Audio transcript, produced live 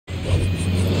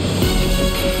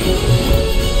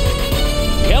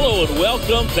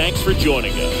welcome. Thanks for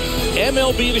joining us.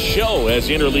 MLB The Show has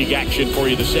interleague action for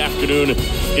you this afternoon.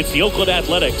 It's the Oakland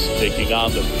Athletics taking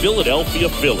on the Philadelphia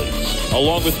Phillies.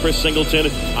 Along with Chris Singleton,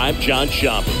 I'm John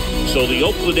Schaumburg. So the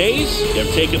Oakland A's have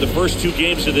taken the first two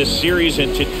games of this series,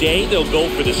 and today they'll go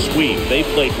for the sweep. They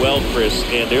played well, Chris,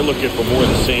 and they're looking for more of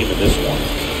the same in this one.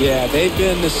 Yeah, they've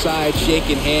been the side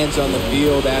shaking hands on the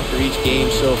field after each game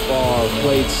so far.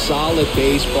 Played solid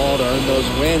baseball to earn those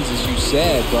wins, as you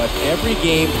said, but every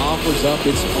game offers up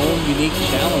its own unique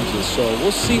challenges. So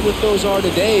we'll see what those are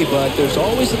today, but there's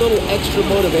always a little extra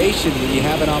motivation when you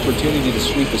have an opportunity to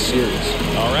sweep a series.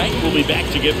 All right, we'll be back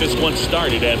to get this one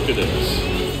started after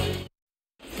this.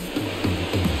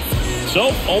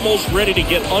 So, almost ready to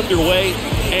get underway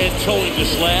and towing the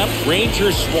slab,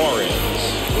 Ranger Suarez.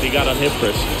 What do you got on him,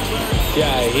 Chris?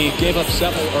 Yeah, he gave up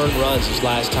several earned runs his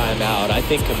last time out. I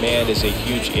think command is a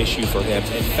huge issue for him,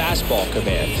 and fastball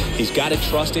command. He's got to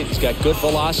trust it. He's got good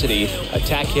velocity.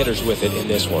 Attack hitters with it in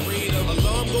this one.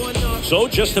 So,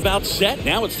 just about set.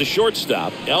 Now it's the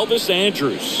shortstop, Elvis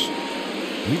Andrus.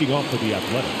 Leading off for the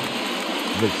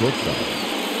Athletics, the shortstop,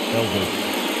 Elvis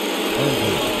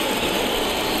Andrus.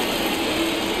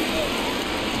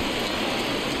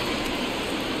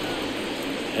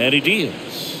 And he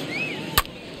deals.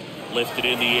 Lifted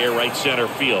in the air, right center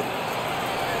field.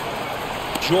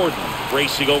 Jordan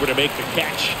racing over to make the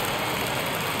catch.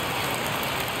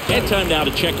 And time now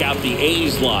to check out the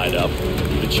A's lineup.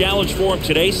 The challenge for him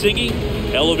today, Siggy,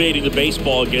 elevating the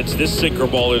baseball against this sinker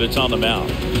baller that's on the mound.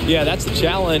 Yeah, that's the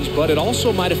challenge, but it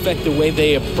also might affect the way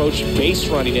they approach base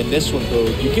running in this one,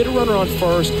 Boo. You get a runner on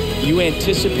first, you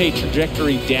anticipate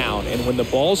trajectory down, and when the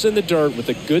ball's in the dirt with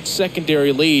a good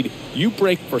secondary lead, you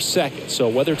break for second. So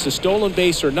whether it's a stolen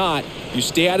base or not, you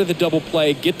stay out of the double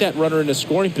play, get that runner in a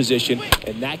scoring position,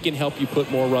 and that can help you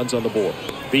put more runs on the board.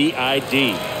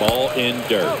 BID, ball in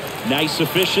dirt. Nice,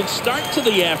 efficient start to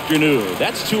the afternoon.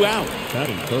 That's 2 out.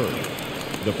 Batting third,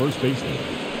 the first baseman,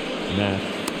 Matt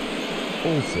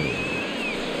Olson.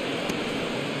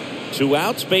 2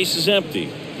 outs, base is empty.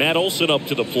 Matt Olson up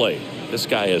to the plate. This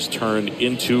guy has turned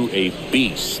into a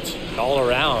beast. All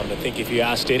around, I think if you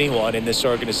asked anyone in this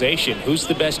organization who's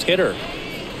the best hitter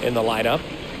in the lineup,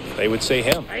 they would say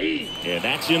him. And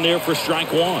that's in there for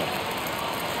strike one.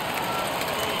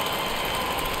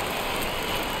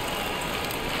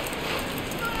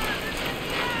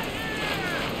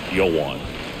 Yoan.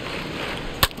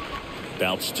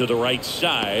 Bounce to the right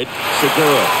side.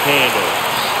 Segura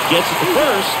handles. Gets it to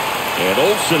first. And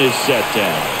Olson is set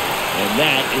down. And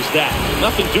that is that.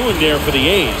 Nothing doing there for the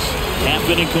A's. Half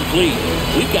inning complete.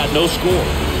 We've got no score.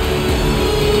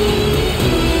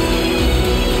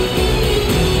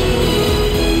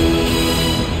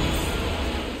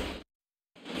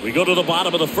 We go to the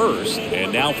bottom of the first.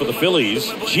 And now for the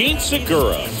Phillies, Gene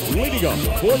Segura. Leading up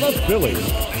for the Phillies,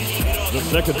 the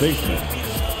second baseman,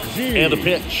 Gene And the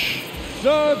pitch.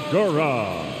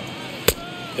 Segura.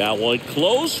 That one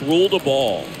close. Rule the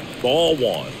ball. Ball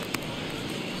one.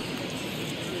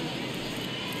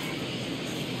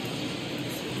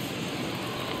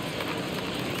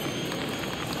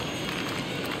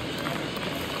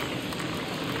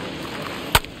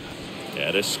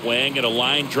 And a swing and a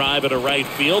line drive at a right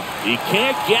field. He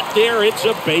can't get there. It's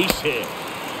a base hit.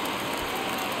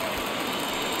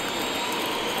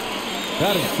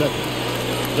 Batting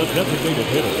second, the designated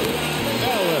hitter,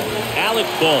 Alec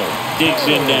Bohm digs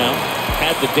in now.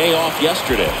 Had the day off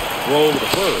yesterday. Throw over the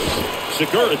first.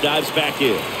 Segura dives back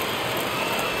in.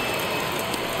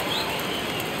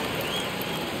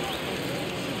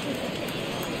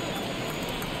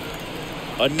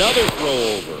 Another throw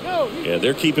over. Yeah,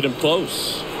 they're keeping him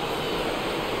close.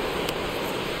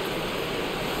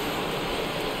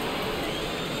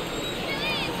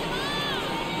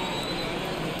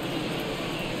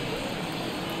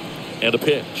 And a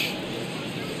pitch.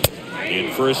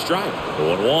 In for a strike.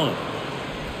 0-1.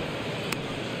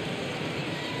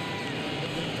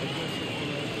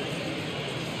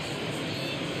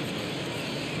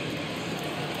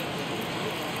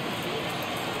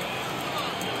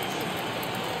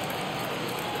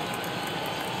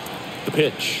 The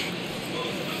pitch.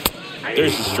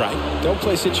 There's the strike. Don't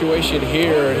play situation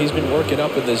here. He's been working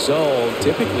up in the zone.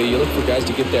 Typically, you look for guys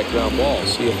to get that ground ball.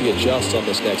 See if he adjusts on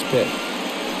this next pitch.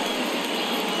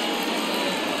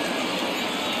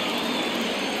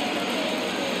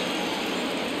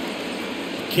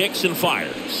 Kicks and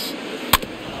fires.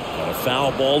 Got a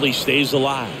foul ball. He stays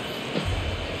alive.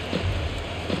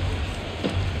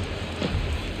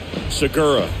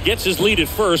 Segura gets his lead at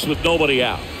first with nobody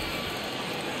out.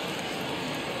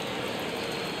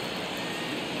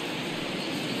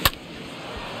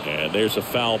 And there's a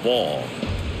foul ball.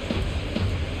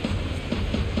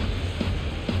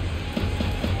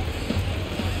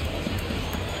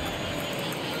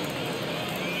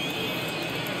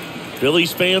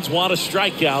 Phillies fans want a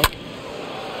strikeout.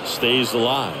 Stays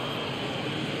alive.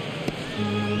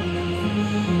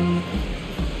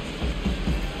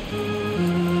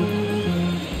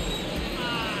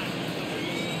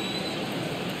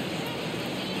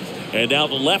 And now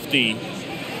the lefty.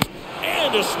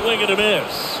 And a swing and a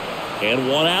miss. And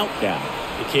one out now.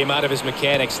 He came out of his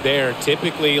mechanics there.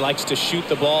 Typically likes to shoot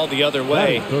the ball the other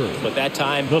way. But that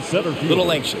time, a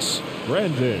little anxious.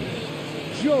 Brandon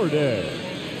Jordan.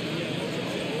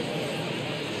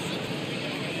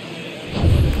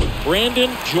 Brandon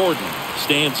Jordan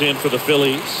stands in for the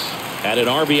Phillies. Had an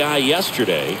RBI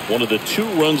yesterday. One of the 2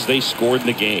 runs they scored in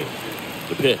the game.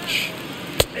 The pitch.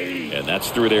 And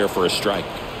that's through there for a strike.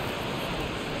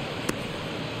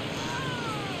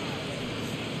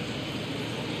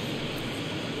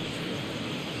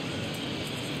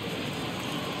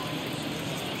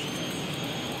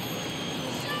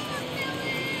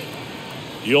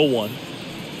 The 0-1.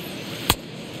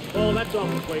 Oh, that's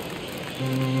awful quick.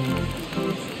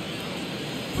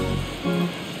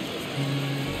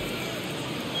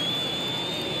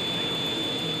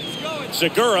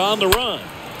 Segura on the run.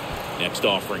 Next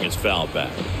offering is fouled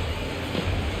back.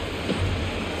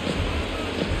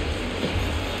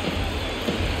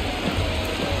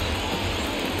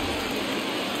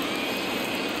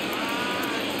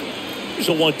 Here's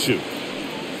a 1-2.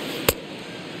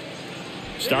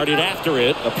 Started after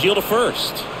it, appeal to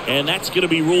first, and that's going to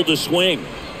be ruled a swing.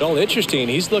 Well, interesting.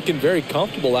 He's looking very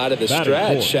comfortable out of the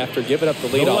stretch after giving up the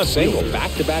leadoff single.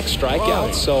 Back-to-back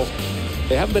strikeouts, so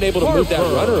they haven't been able to move that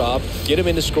runner up, get him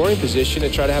into scoring position,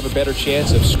 and try to have a better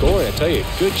chance of scoring. I tell you,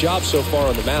 good job so far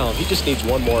on the mound. He just needs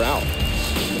one more out.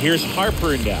 Here's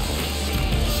Harper now.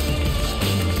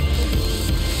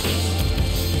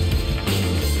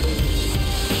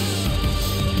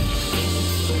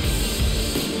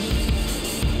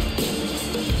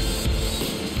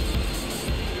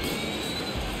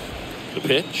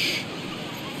 Pitch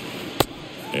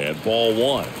and ball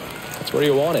 1. That's where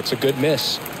you want it. It's a good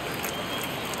miss.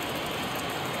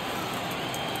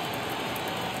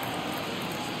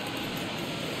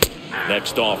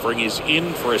 Next offering is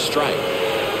in for a strike.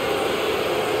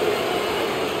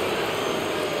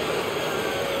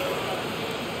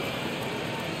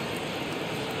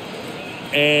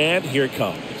 And here it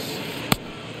comes.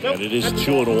 And it is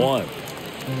 2-1.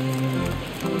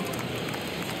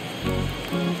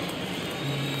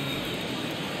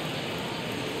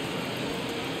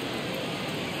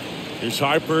 Here's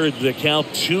Harper, the count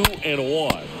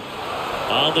 2-1.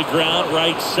 On the ground,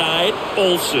 right side,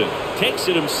 Olsen takes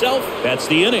it himself. That's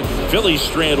the inning. Phillies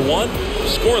strand 1,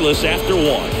 scoreless after 1.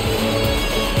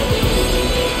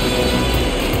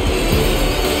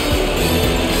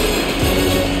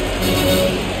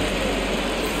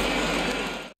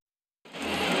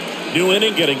 New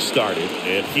inning getting started,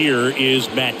 and here is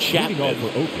Matt Chapman. Leading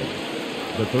off for Oakland,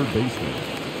 the third baseman,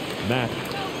 Matt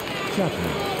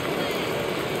Chapman.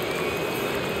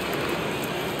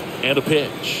 And a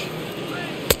pitch.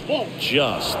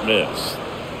 Just missed.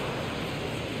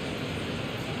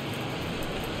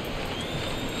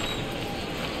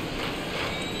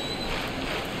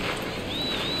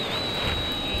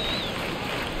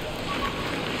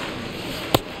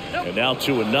 And now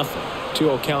 2-0.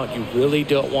 2-0 count. You really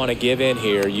don't want to give in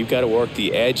here. You've got to work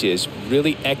the edges,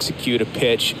 really execute a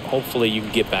pitch. Hopefully you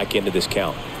can get back into this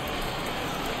count.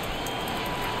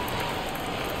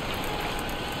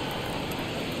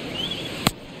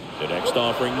 The next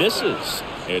offering misses.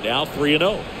 And now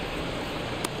 3-0.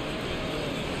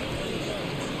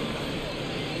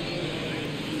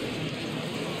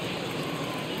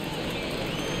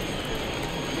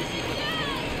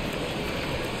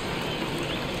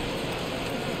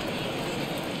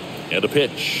 And a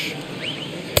pitch.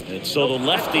 And so the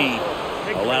lefty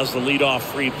allows the leadoff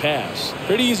free pass.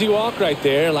 Pretty easy walk right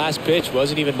there. Last pitch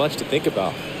wasn't even much to think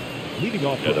about. Leading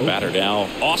off And the batter now,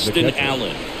 Austin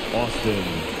Allen. Austin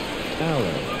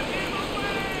Allen.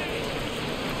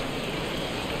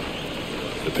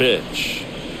 The pitch.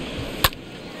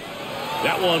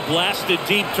 That one blasted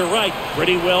deep to right.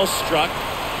 Pretty well struck.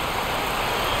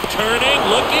 Turning,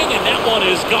 looking, and that one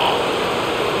is gone.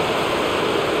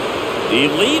 He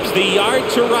leaves the yard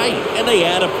to right, and they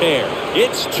add a pair.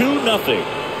 It's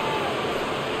 2-0.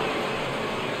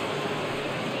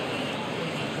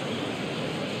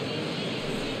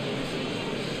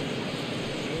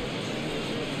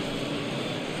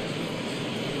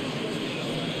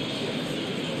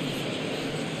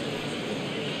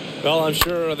 Well, I'm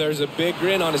sure there's a big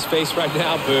grin on his face right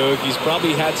now, Boog. He's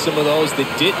probably had some of those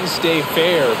that didn't stay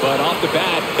fair, but off the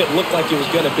bat, it looked like it was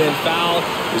going to bend foul.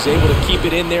 He was able to keep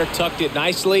it in there, tucked it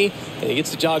nicely, and he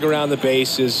gets the jog around the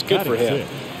bases. Good for him.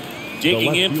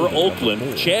 Digging in for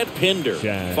Oakland, Chad Pinder.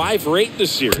 5 for 8 in the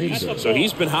series, so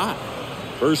he's been hot.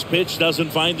 First pitch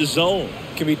doesn't find the zone.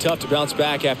 It can be tough to bounce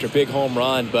back after a big home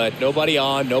run, but nobody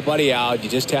on, nobody out. You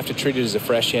just have to treat it as a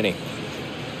fresh inning.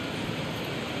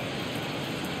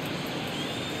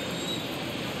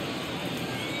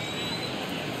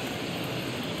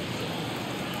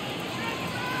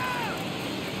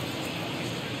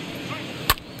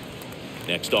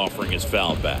 Next offering is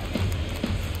fouled back.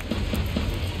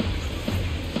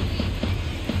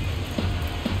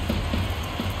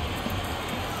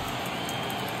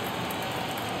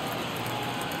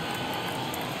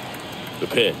 The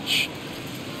pitch.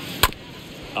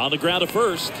 On the ground at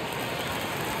first.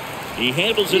 He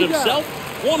handles it himself.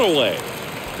 1 away.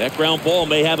 That ground ball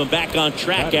may have him back on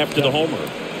track after the homer.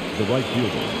 The right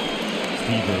fielder,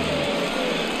 Stephen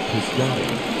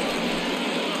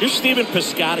Piscotty. Here's Stephen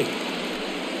Piscotty.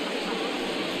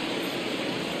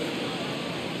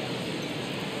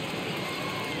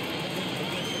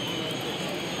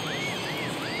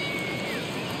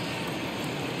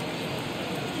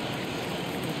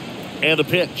 And the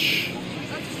pitch.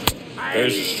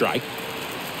 There's a strike.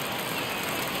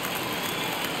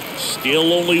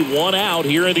 Still only 1 out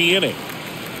here in the inning.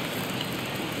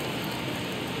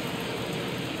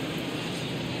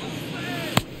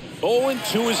 Oh, and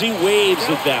 2 as he waves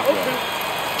at that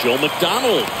one. Joe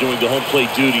McDonald doing the home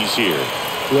plate duties here.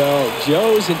 Well,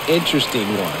 Joe's an interesting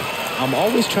one. I'm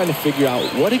always trying to figure out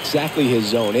what exactly his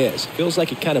zone is. Feels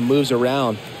like it kind of moves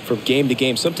around from game to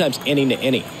game, sometimes inning to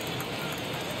inning.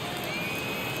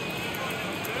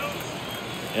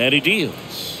 And he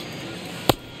deals.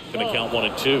 Gonna count 1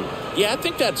 and 2. Yeah, I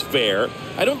think that's fair.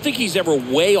 I don't think he's ever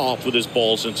way off with his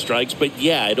balls and strikes, but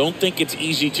yeah, I don't think it's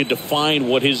easy to define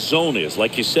what his zone is,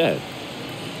 like you said.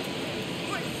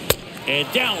 And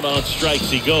down on strikes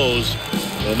he goes,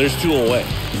 and there's 2 away.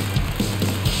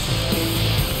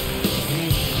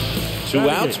 2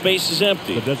 out, space is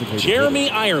empty. Jeremy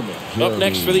Ironman up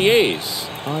next for the A's.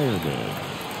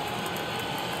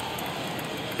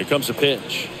 Here comes a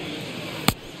pitch.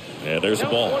 And there's the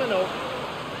ball.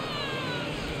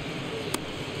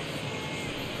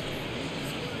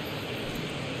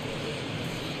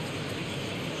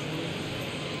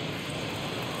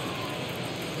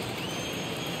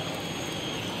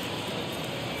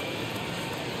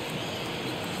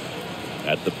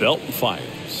 At the belt and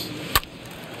fires.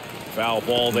 Foul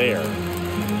ball there.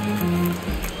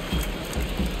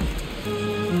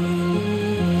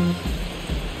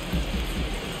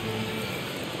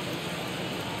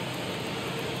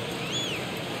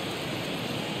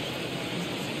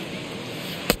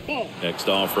 Next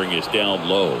offering is down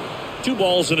low. 2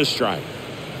 balls and a strike.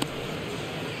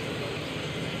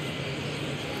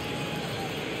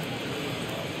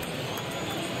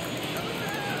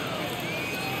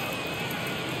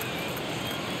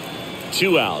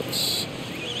 Two outs.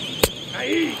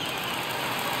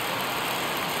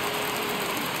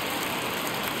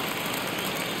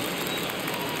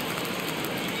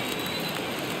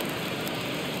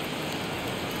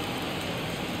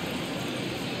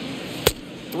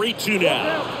 3-2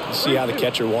 now. See how the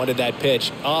catcher wanted that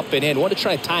pitch up and in. Want to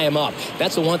try to tie him up.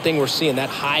 That's the one thing we're seeing, that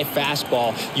high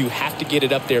fastball. You have to get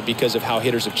it up there because of how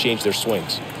hitters have changed their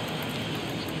swings.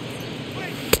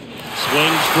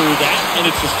 Swings through that, and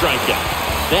it's a strikeout.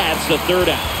 That's the 3rd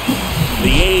out.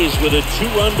 The A's with a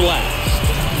 2-run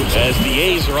blast as the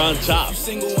A's are on top.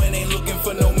 Single and ain't looking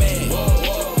for no man.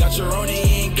 Got your own,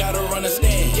 ain't gotta run a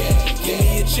stand. Give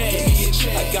me a chance.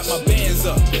 I got my bands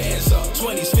up.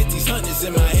 20s, 50s, 100s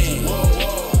in my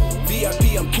hand.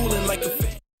 VIP, I'm cooling like a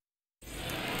fan.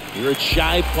 Here at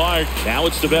Shive Park, now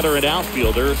it's the veteran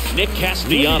outfielder, Nick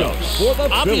Castellanos.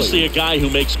 Obviously a guy who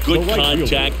makes good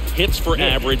contact, hits for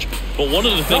average, but one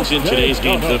of the things in today's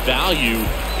game, the value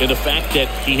in the fact that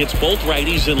he hits both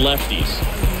righties and lefties.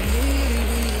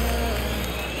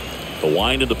 The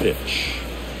wind of the pitch.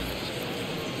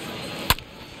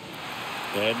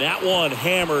 And that one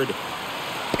hammered.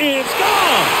 It's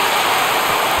gone!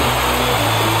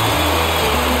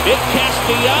 Nick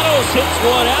Castellanos hits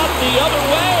one out the other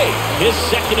way. His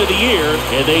 2nd of the year,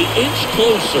 and they inch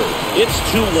closer. It's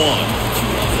 2-1.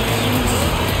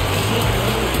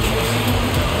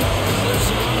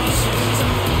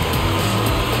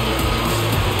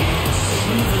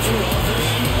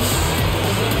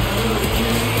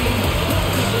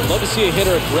 Love to see a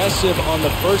hitter aggressive on the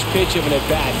first pitch of an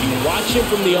at-bat. You watch him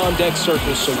from the on-deck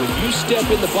circle, so when you step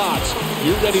in the box,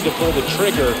 you're ready to pull the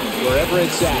trigger wherever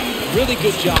it's at. Really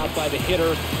good job by the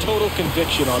hitter. Total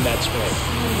conviction on that swing.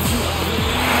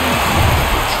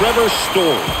 Trevor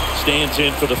Story stands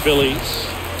in for the Phillies.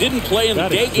 Didn't play in the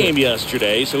day game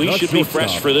yesterday, so he should be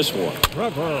fresh for this one.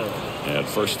 Trevor. And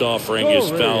first offering is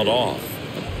fouled off.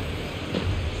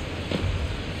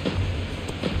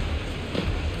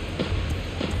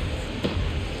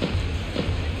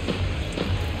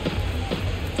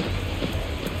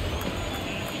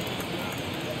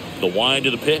 The wind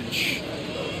of the pitch.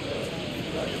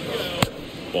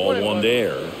 Ball one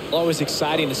there. Always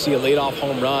exciting to see a leadoff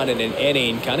home run in an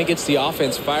inning. Kind of gets the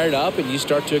offense fired up, and you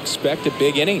start to expect a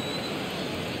big inning.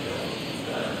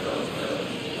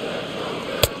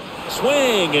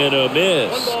 Swing and a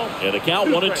miss. And a count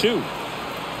 1-2.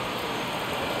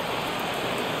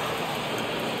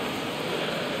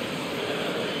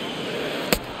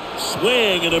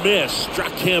 Swing and a miss.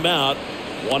 Struck him out.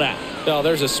 1 out. No,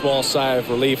 there's a small sigh of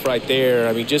relief right there.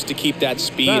 I mean, just to keep that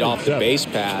speed off the base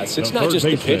paths. It's not just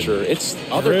the pitcher. It's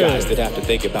other guys that have to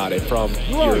think about it. From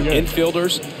your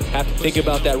infielders have to think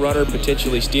about that runner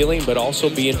potentially stealing, but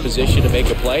also be in position to make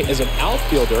a play. As an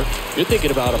outfielder, you're thinking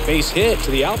about a base hit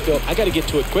to the outfield. I got to get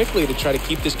to it quickly to try to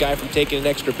keep this guy from taking an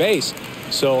extra base.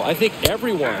 So I think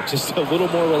everyone just a little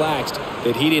more relaxed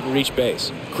that he didn't reach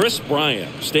base. Chris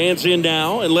Bryant stands in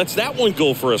now and lets that one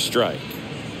go for a strike.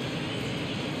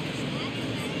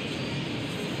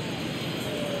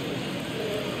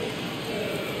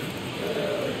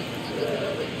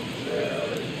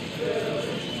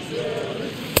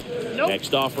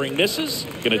 Next offering misses,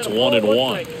 and it's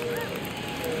 1-1.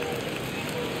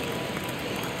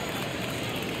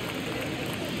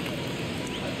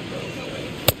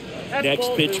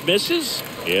 Next pitch misses,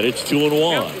 and it's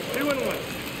 2-1.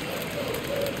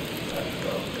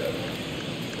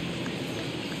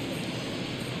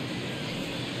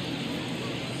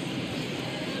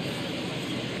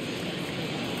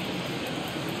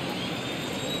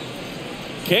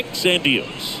 Kicks and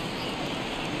deals.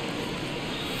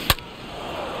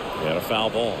 And a foul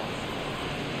ball.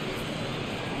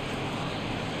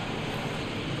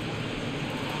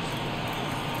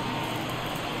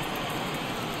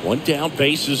 One down,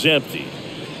 base is empty.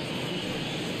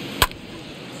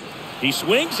 He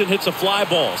swings and hits a fly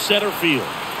ball, center field.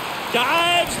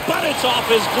 Dives, but it's off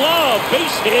his glove,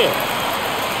 base hit.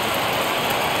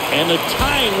 And the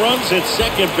tying runs at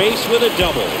second base with a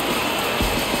double.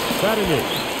 Batting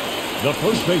eighth, the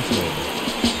first baseman,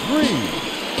 Reese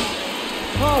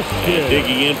Hoskins. And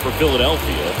digging in for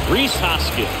Philadelphia, Reese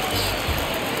Hoskins.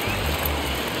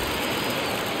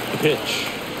 The pitch.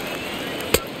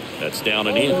 That's down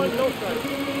and in.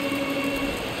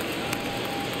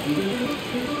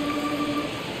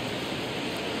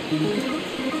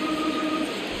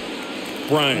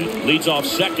 Bryant leads off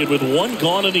second with 1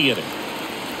 gone in the inning.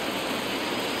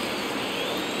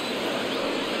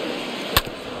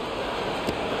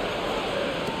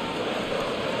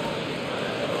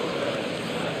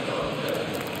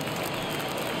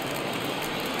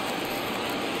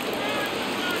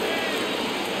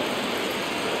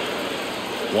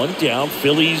 One down,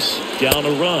 Phillies down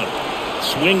a run.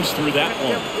 Swings through that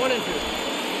one.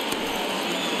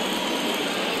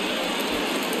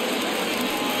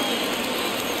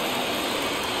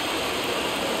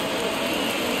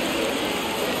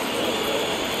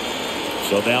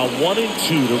 So now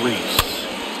 1-2 to Reese.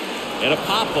 And a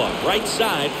pop-up, right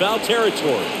side, foul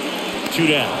territory. 2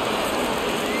 down.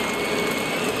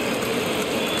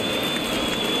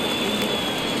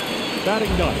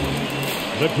 Batting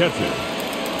ninth, the catcher,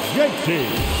 JT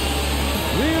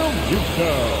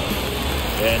Realmuto.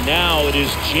 And now it is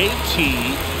JT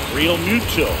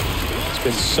Realmuto. It's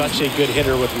been such a good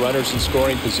hitter with runners in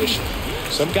scoring position.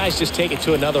 Some guys just take it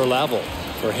to another level.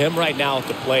 For him right now at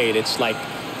the plate, it's like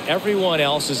everyone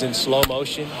else is in slow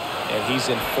motion and he's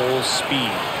in full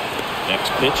speed.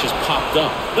 Next pitch is popped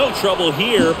up. No trouble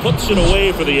here. Puts it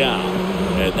away for the out.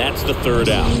 And that's the 3rd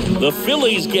out. The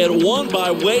Phillies get one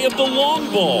by way of the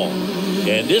long ball.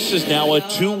 And this is now a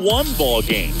 2-1 ball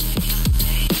game.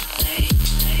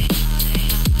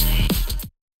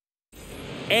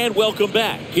 And welcome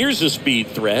back. Here's a speed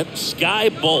threat, Sky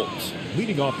Bolt.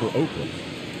 Leading off for Oakland,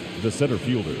 the center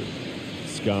fielder,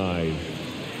 Sky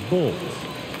Bolt.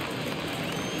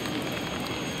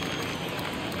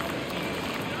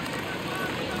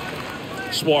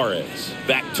 Suarez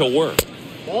back to work.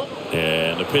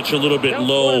 And the pitch a little bit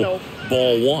low,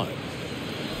 ball 1.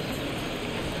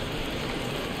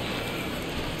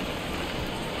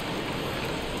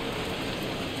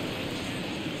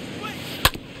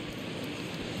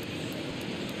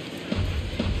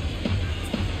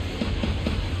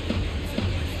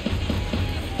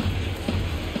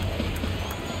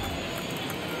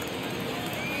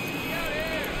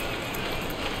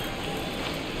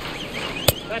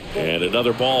 And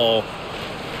another ball.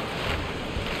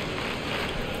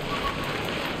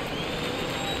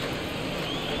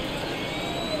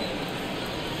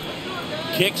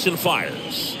 kicks and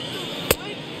fires.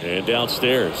 And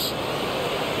downstairs.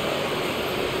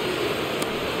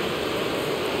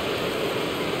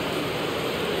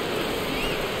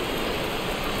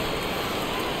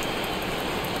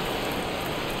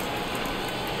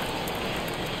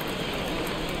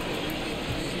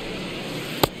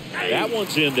 That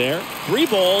one's in there. 3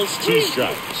 balls, 2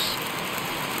 strikes.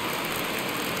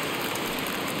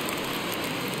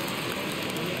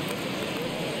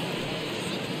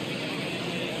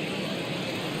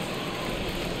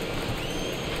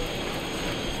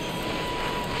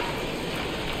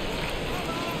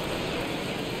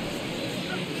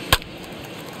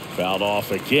 Fouled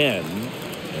off again,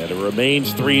 and it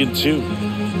remains 3-2.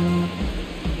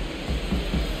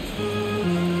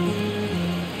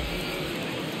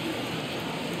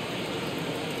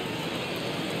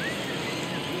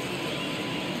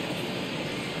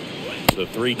 The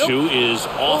 3-2 is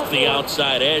off the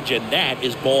outside edge, and that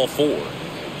is ball 4.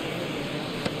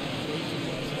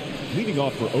 Leading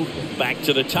off for Oakland. Back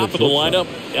to the top of the lineup,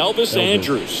 Elvis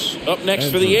Andrus up next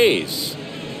for the A's.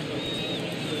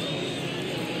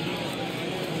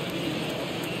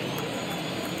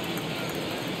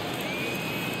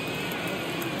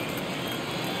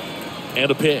 And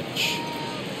a pitch.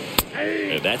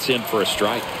 And that's in for a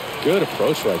strike. Good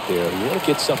approach right there. You want to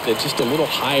get something just a little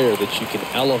higher that you can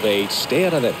elevate. Stay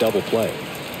out of that double play.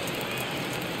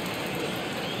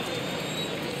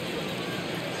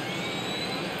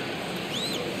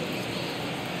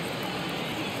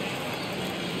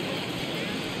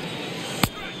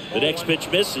 The next pitch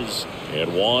misses. And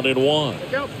 1-1.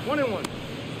 1-1.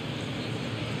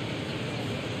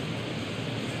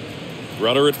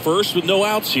 Runner at first with no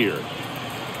outs here.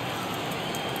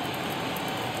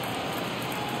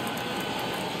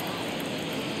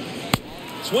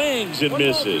 Swings and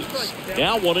misses.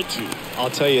 Now 1-2. I'll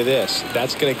tell you this,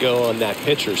 that's going to go on that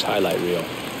pitcher's highlight reel.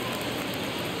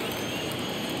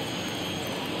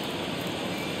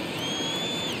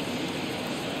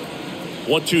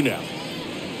 One, 2 now.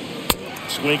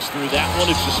 Swings through that one.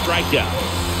 It's a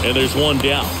strikeout. And there's 1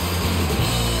 down.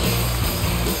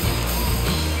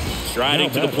 Striding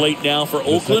to the plate now for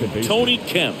Oakland, Tony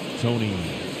Kemp. Tony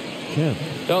Kemp.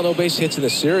 No base hits in the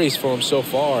series for him so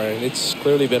far, and it's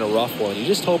clearly been a rough one. You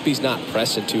just hope he's not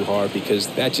pressing too hard, because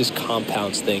that just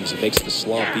compounds things. It makes the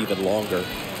slump even longer.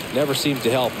 Never seems to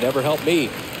help. Never helped me.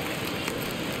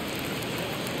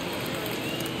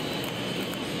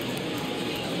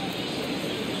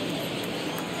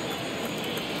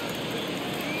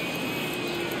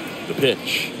 The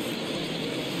pitch.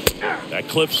 That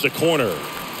clips the corner.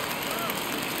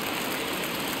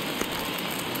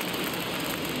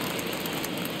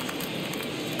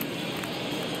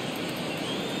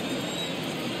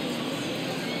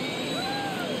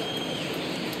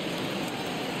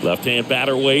 Left-hand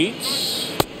batter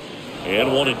waits. And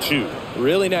 1-2.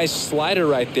 Really nice slider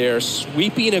right there.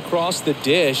 Sweeping across the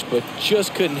dish, but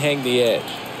just couldn't hang the edge.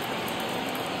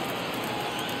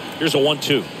 Here's a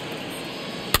 1-2.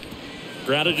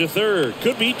 Grounded to third.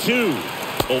 Could be 2.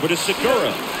 Over to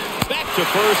Segura. Back to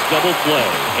first. Double play.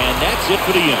 And that's it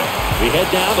for the inning. We head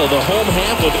down to the home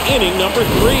half of inning number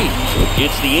 3.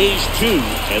 It's the A's 2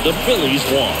 and the Phillies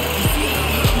 1.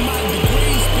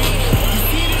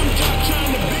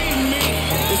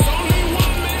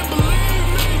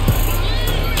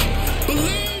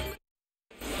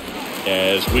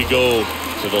 As we go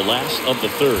to the last of the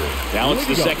 3rd. Now it's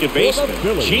the second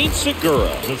baseman, Gene Segura.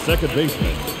 The second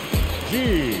baseman,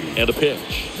 Gene. And a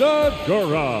pitch.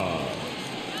 Segura.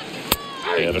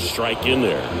 And a strike in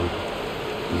there.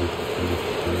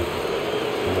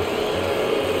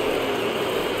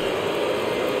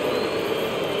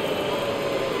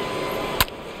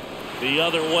 The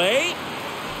other way.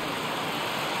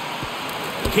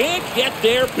 Can't get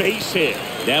there, base hit.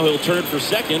 Now he'll turn for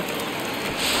second.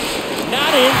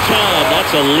 Not in time.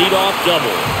 That's a leadoff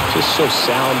double. Just so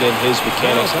sound in his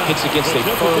mechanics. Hits against a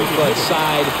firm front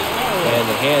side, and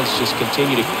the hands just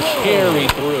continue to carry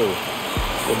through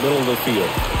the middle of the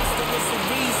field.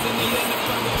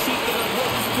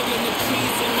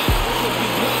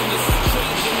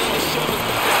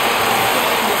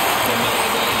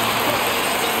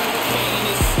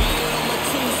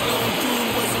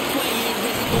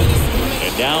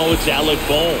 And now it's Alec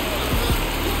Bohm.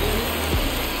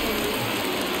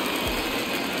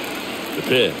 The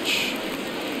pitch.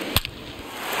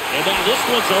 And now this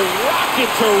one's a rocket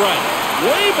to right.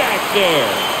 Way back there.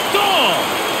 Gone.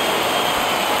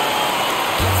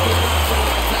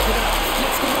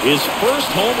 His first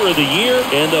homer of the year,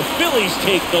 and the Phillies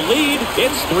take the lead.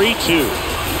 It's 3-2.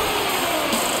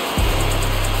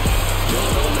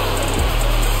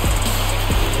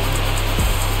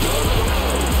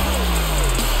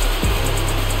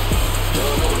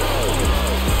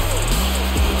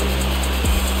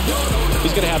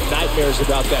 nightmares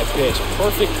about that pitch.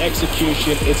 Perfect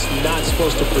execution. It's not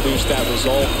supposed to produce that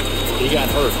result. He got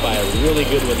hurt by a really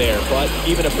good one there, but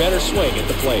even a better swing at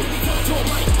the plate.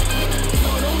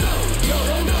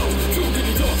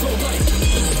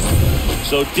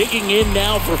 So digging in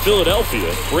now for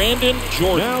Philadelphia, Brandon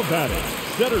Jordan. Now batting,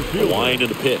 center fielder. Wind of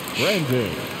the pitch.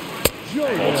 Brandon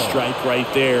Called strike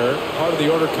right there. Part of the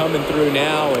order coming through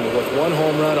now, and with one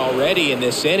home run already in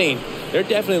this inning, they're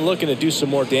definitely looking to do some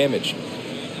more damage.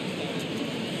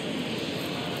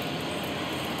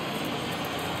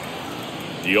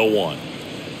 The 0-1.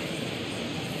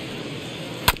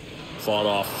 Fought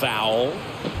off foul.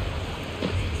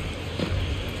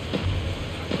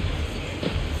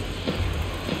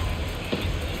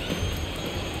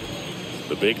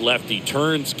 The big lefty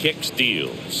turns, kicks,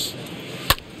 deals.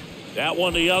 That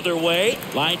one the other way.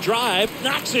 Line drive,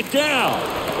 knocks it down.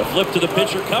 The flip to the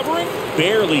pitcher covering.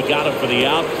 Barely got him for the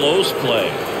out. Close play.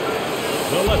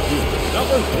 The lefty,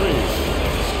 number 3,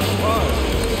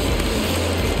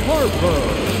 Harper.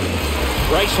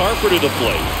 Bryce Harper to the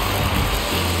plate.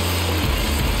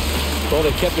 Well,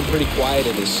 they kept him pretty quiet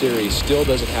in this series. Still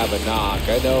doesn't have a knock.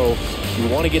 I know you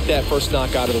want to get that first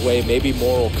knock out of the way. Maybe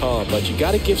more will come, but you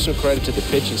got to give some credit to the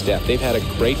pitching staff. They've had a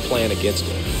great plan against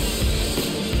him.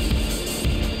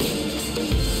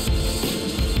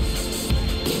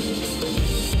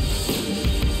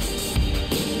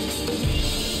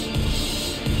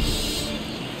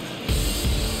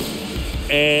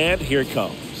 And here it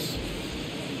comes.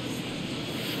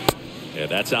 Yeah,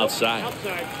 that's outside.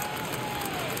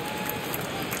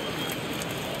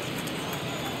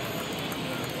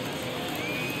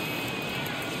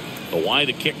 The wind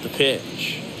to kick the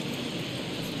pitch.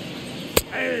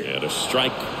 And a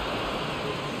strike.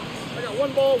 I got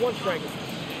 1 ball, 1 strike.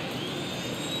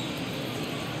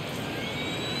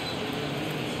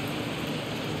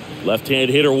 Left-hand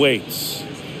hitter waits.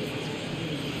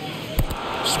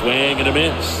 Swing and a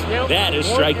miss. That is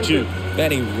strike 2.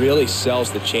 Man, he really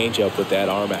sells the changeup with that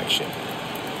arm action.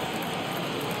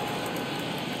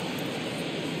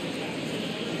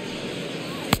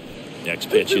 Next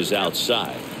pitch is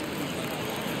outside.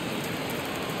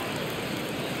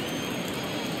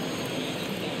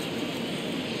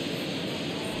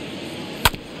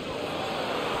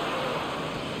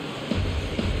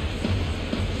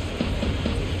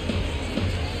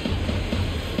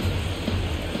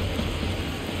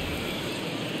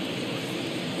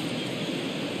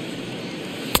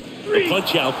 The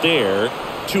punch out there,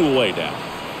 2 away now.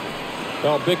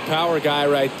 Well, big power guy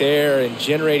right there and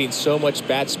generating so much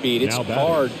bat speed. It's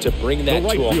hard to bring that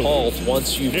to a halt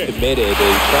once you've committed. They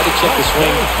tried to check the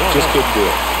swing, just couldn't do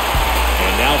it.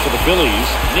 And now for the Phillies,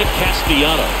 Nick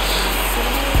Castellanos.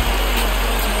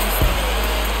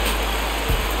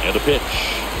 And a pitch.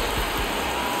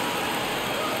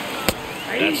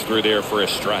 That's through there for a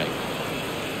strike.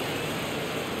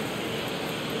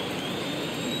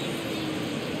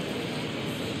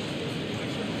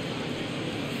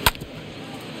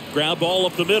 Ground ball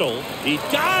up the middle. He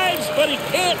dives, but he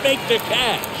can't make the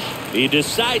catch. He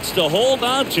decides to hold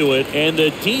on to it, and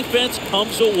the defense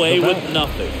comes away with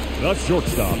nothing. The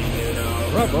shortstop,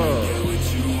 Trevor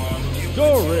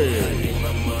Story.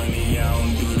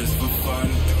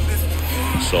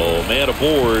 So, man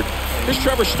aboard. Here's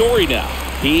Trevor Story now.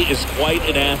 He is quite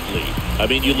an athlete. I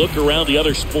mean, you look around the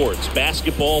other sports,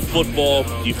 basketball, football,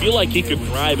 you feel like he could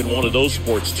thrive in one of those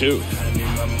sports, too.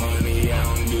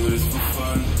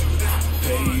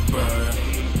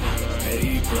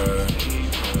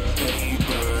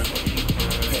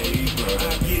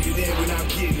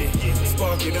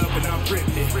 It up and I'm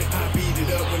ripping it. I beat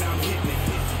it up when I'm hitting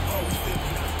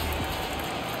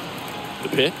it. The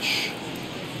pitch.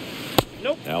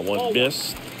 Nope. That one Ball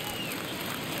missed.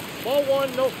 Ball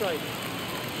 1, no strike.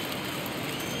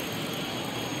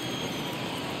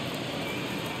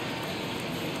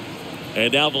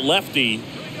 And now the lefty.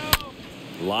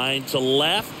 Line to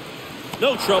left.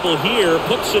 No trouble here.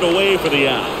 Puts it away for the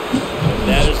out. And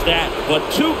that is that.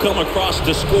 But 2 come across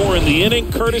to score in the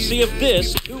inning, courtesy of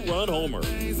this 2-run homer.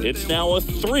 It's now a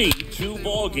 3-2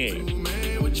 ball game.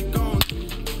 What you gonna do,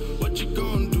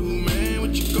 man?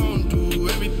 What you gonna do?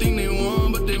 Everything they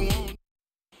want, but they won't.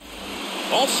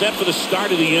 All set for the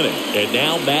start of the inning. And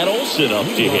now Matt Olson up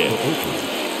to hit.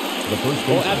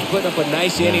 Well, after putting up a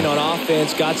nice inning on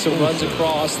offense, got some runs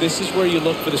across, this is where you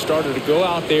look for the starter to go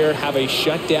out there, have a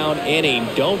shutdown inning.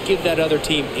 Don't give that other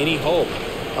team any hope.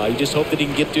 You just hope that he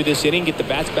can get through this inning, get the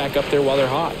bats back up there while they're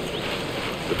hot.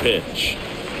 The pitch.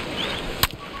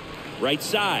 Right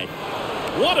side.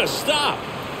 What a stop.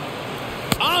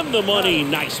 On the money.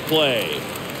 Nice play.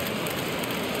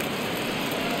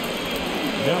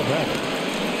 Now batting,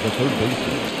 the third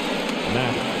baseman,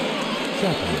 Matt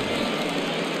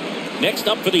Chapman. Next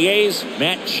up for the A's,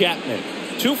 Matt Chapman.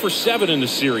 2 for 7 in the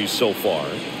series so far.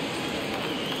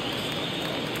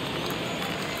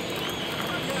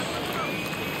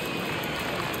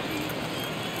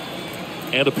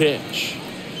 And a pitch.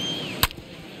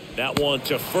 That one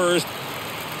to first.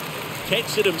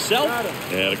 Takes it himself.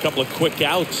 And a couple of quick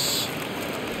outs.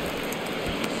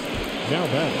 Now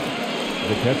batting,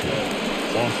 the catcher,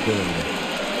 Austin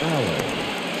Allen.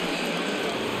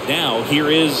 Now here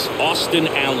is Austin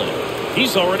Allen.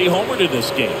 He's already homered in this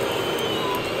game.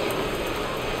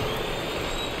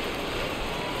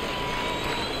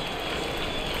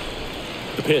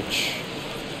 The pitch.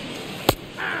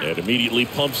 And immediately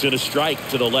pumps in a strike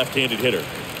to the left-handed hitter.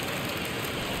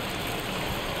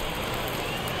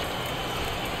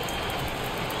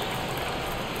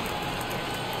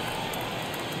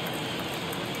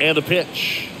 And a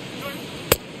pitch.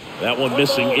 That one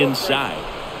missing inside.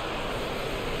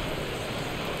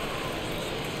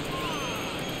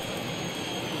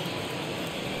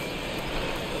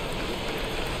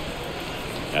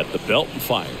 At the belt and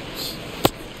fires.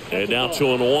 And now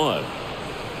 2-1.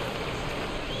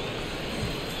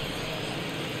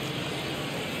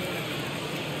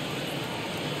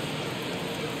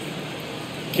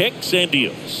 Kicks and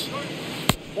deals.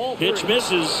 Pitch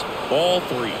misses. Ball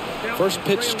 3. First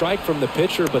pitch strike from the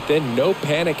pitcher, but then no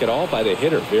panic at all by the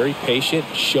hitter. Very patient,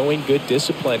 showing good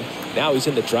discipline. Now he's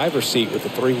in the driver's seat with the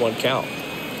 3-1 count.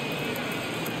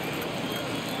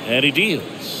 And he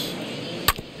deals.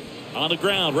 On the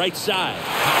ground, right side.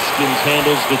 Hoskins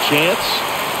handles the chance,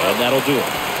 and that'll do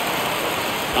it.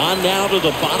 On now to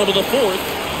the bottom of the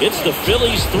 4th. It's the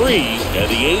Phillies 3 and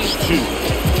the A's 2.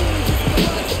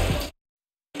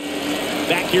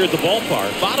 Back here at the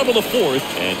ballpark, bottom of the 4th,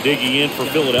 and digging in for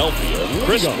Philadelphia,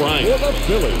 Chris Bryant. For the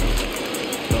Phillies,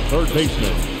 the third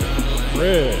baseman,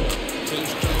 Chris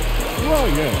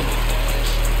Bryant.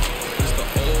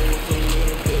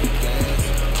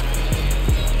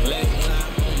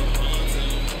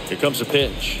 Here comes a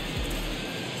pitch.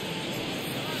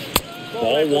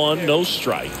 Ball 1, no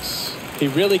strikes. He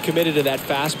really committed to that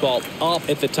fastball up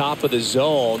at the top of the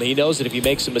zone. He knows that if he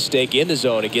makes a mistake in the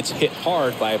zone, it gets hit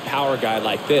hard by a power guy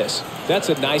like this. That's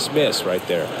a nice miss right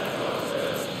there.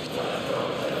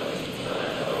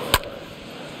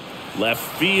 Left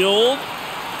field.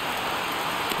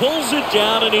 Pulls it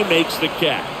down and he makes the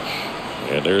catch.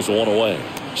 And there's one away.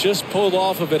 Just pulled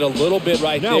off of it a little bit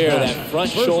right Now there. batting, That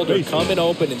front first shoulder baseman, coming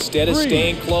open instead of 3.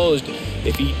 staying closed.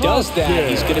 If he does that, Yeah.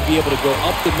 he's going to be able to go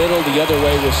up the middle the other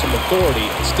way with some authority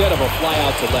instead of a fly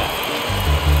out to left.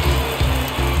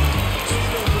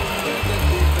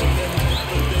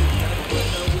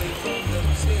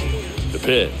 The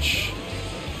pitch.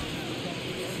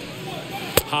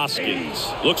 Hoskins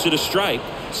looks at a strike.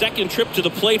 Second trip to the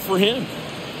plate for him.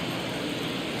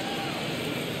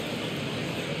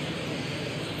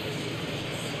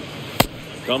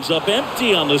 Comes up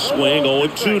empty on the swing.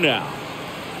 0-2 now.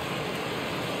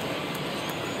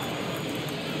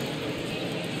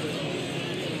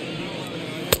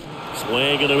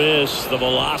 Swing and a miss. The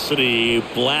velocity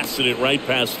blasted it right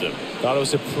past him. Thought it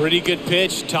was a pretty good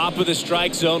pitch. Top of the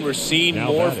strike zone. We're seeing Now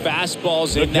more batting,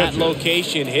 fastballs the in that catcher,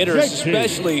 location. Hitters, JT,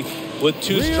 especially with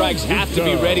 2 strikes, have to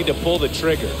be Realmuto. ready to pull the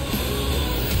trigger.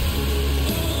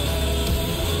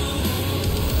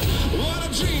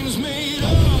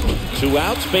 Two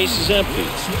outs, base is empty.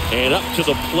 And up to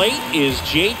the plate is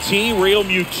JT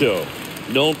Realmuto,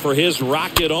 known for his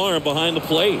rocket arm behind the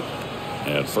plate.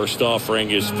 And first offering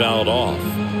is fouled off.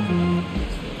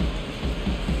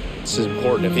 This is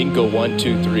important. If he can go 1,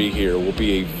 2, 3 here, will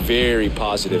be a very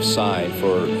positive sign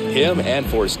for him and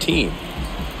for his team.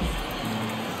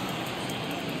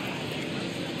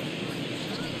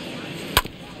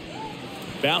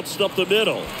 Bounced up the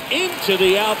middle, into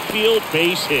the outfield,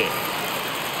 base hit.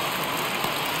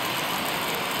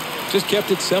 Just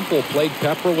kept it simple. Played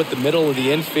pepper with the middle of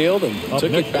the infield and Up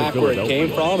took next it for back where it came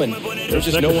Philadelphia. from. And there's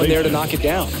just no one there to knock it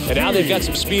down. And now they've got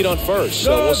some speed on first.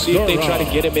 So we'll see if they try to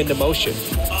get him into motion.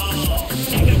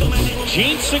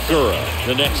 Gene Segura,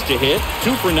 the next to hit.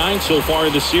 2 for 9 so far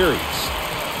in the series.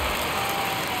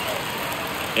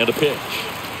 And a pitch.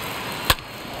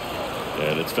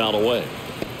 And it's fouled away.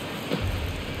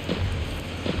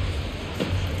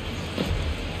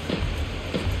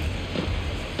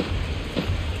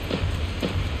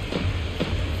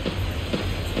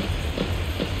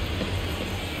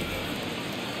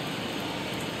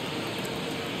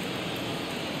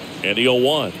 And the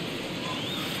 0-1.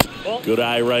 Good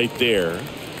eye right there.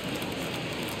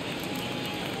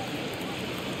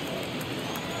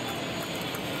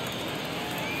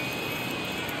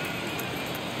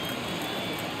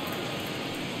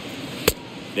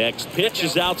 Next pitch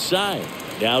is outside.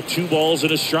 Now 2 balls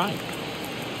and a strike.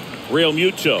 Real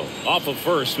Muto off of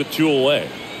first with 2 away.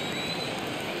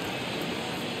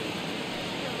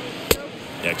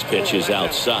 Next pitch is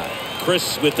outside.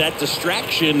 Chris, with that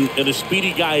distraction and a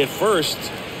speedy guy at first,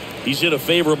 he's in a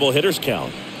favorable hitter's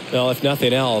count. Well, if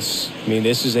nothing else, I mean,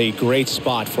 this is a great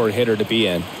spot for a hitter to be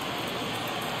in.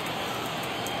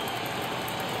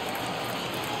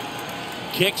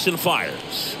 Kicks and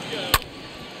fires.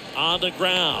 On the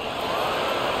ground.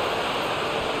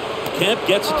 Kemp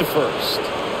gets it to first.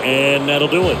 And that'll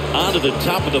do it. On to the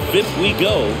top of the 5th we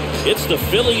go. It's the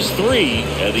Phillies 3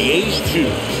 and the A's 2.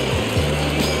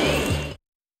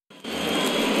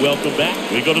 Welcome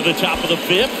back. We go to the top of the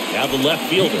 5th. Now the left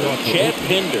fielder, Chad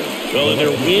Pinder. Well, in their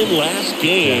win last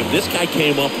game, this guy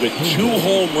came up with 2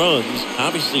 home runs.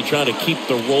 Obviously trying to keep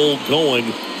the roll going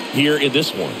here in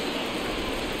this one.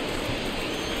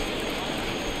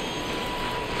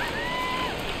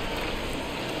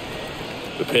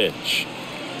 The pitch.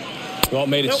 Well, it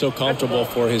made it so comfortable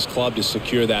for his club to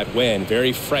secure that win.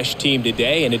 Very fresh team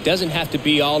today, and it doesn't have to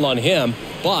be all on him,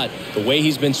 but the way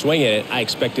he's been swinging it, I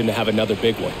expect him to have another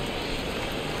big one.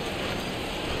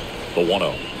 The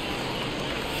 1-0.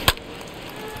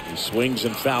 He swings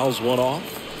and fouls one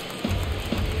off.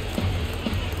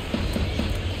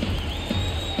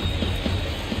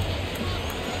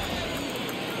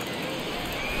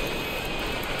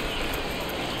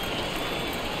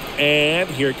 And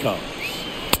here it comes.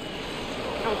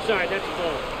 Outside, that's a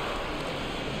ball.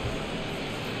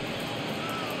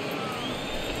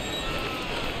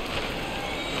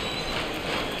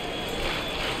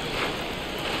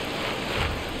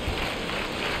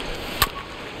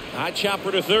 High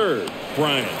chopper to third.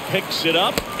 Bryant picks it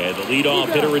up, and the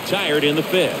leadoff hitter retired in the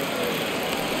 5th.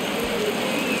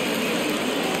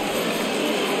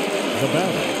 The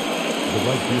batter, the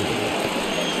right fielder,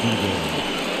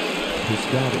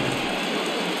 Piscotty.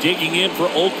 Digging in for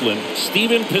Oakland,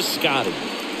 Stephen Piscotty.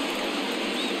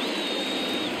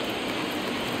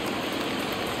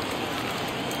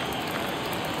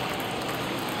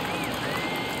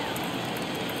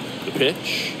 The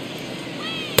pitch.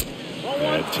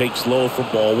 And it takes low for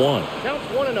ball 1. Counts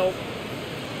 1-0.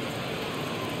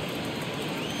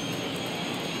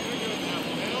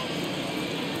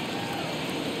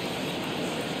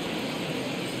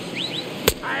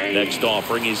 Next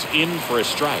offering is in for a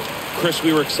strike. Chris,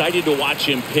 we were excited to watch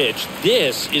him pitch.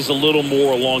 This is a little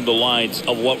more along the lines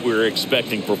of what we were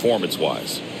expecting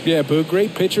performance-wise. Yeah, Boo,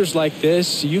 great pitchers like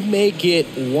this, you may get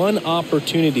one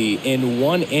opportunity in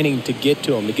one inning to get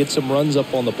to them, to get some runs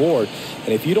up on the board.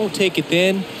 And if you don't take it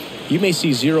then, you may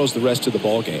see zeros the rest of the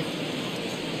ball game.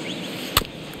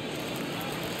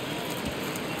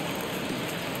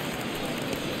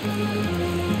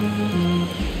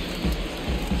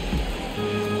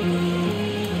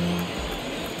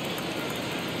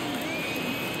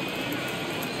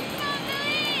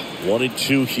 One and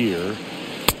 2 here.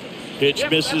 Pitch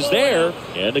misses there,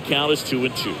 and the count is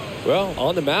 2-2. Well,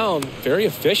 on the mound, very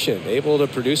efficient, able to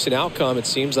produce an outcome, it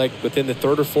seems like, within the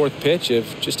 3rd or 4th pitch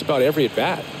of just about every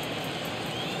at-bat.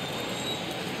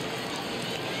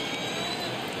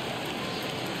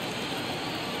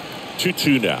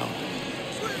 Two now.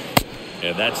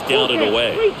 And that's down and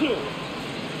away. 3-2.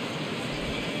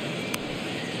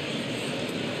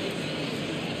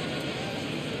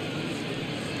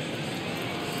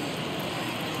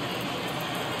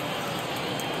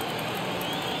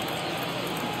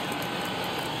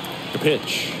 The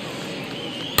pitch.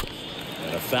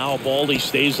 And a foul ball. He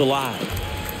stays alive.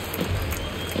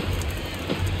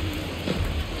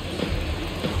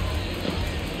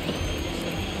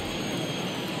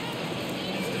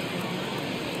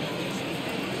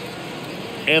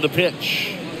 And the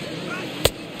pitch.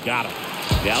 Got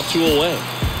him. Now 2 away.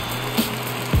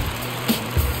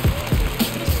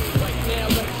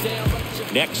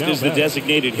 Next is the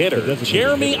designated hitter,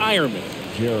 Jeremy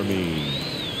Ironman. Jeremy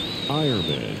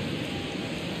Ironman.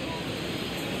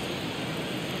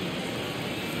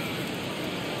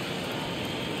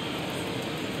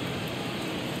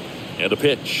 And the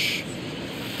pitch.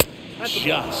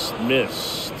 Just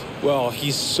missed. Well,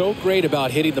 he's so great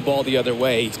about hitting the ball the other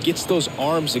way. He gets those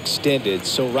arms extended.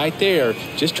 So right there,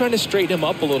 just trying to straighten him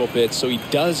up a little bit so he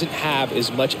doesn't have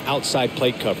as much outside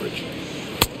plate coverage.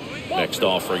 Next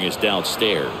offering is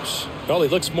downstairs. Well, he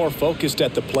looks more focused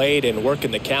at the plate and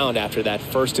working the count after that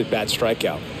first at-bat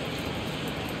strikeout.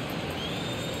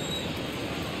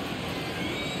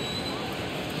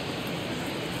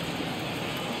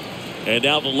 And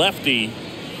now the lefty.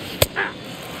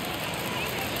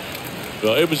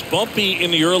 Well, it was bumpy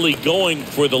in the early going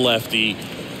for the lefty,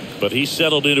 but he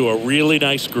settled into a really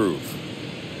nice groove.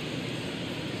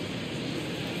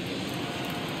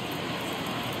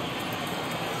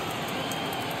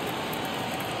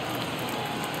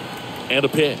 And a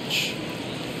pitch.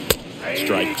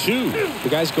 Strike two. The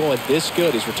guy's going this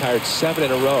good. He's retired 7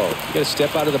 in a row. You got to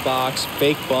step out of the box,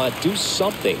 fake bunt, do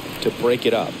something to break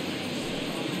it up.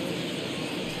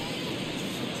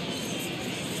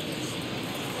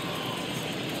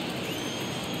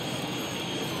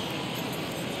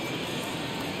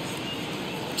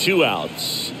 Two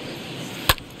outs.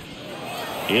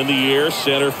 In the air,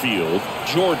 center field.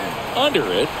 Jordan under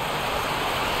it.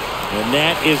 And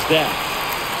that is that.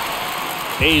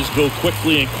 A's go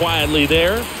quickly and quietly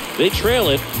there. They trail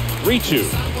it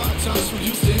 3-2.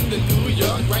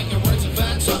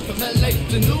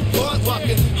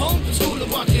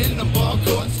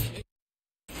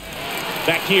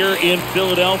 Back here in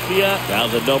Philadelphia, now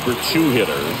the number 2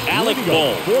 hitter, Alec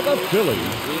Bohm. For the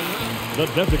Phillies, the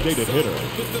designated hitter,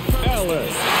 Alec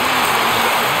Bohm.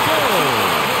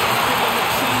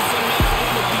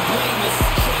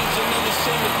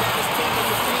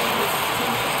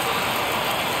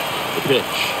 The pitch.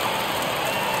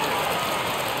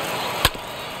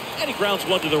 And he grounds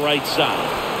one to the right side.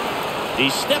 He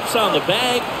steps on the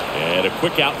bag, and a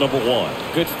quick out, number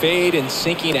 1. Good fade and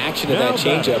sinking action of Now that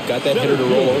changeup. Got that hitter to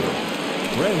roll over.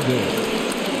 Brandon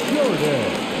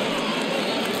Jordan.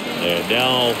 And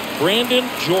now Brandon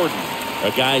Jordan,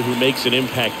 a guy who makes an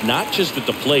impact not just at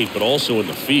the plate but also in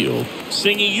the field.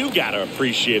 Singy, you got to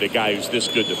appreciate a guy who's this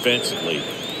good defensively.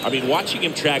 I mean, watching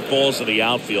him track balls in the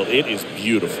outfield, it is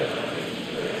beautiful.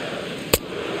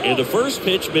 And the first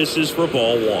pitch misses for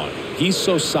ball 1. He's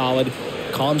so solid,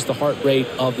 calms the heart rate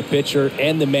of the pitcher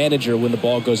and the manager when the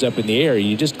ball goes up in the air.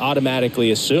 You just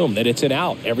automatically assume that it's an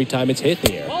out every time it's hit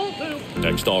in the air. Ball 2.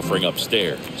 Next offering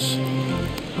upstairs.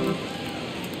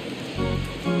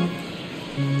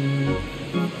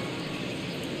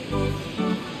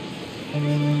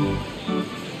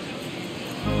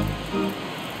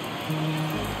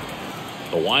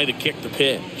 The wide to kick the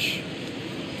pitch.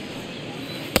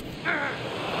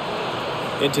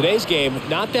 In today's game,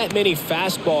 not that many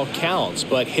fastball counts,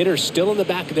 but hitters still in the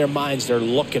back of their minds, they're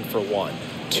looking for one.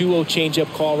 2-0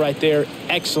 changeup call right there.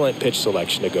 Excellent pitch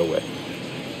selection to go with.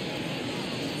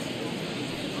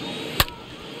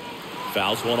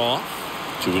 Fouls one off.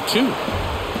 2-2.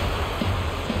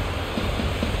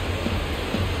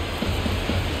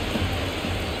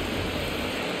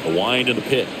 A wind and a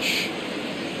pitch.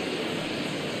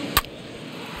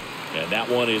 And that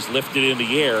one is lifted in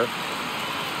the air.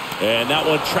 And that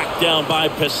one tracked down by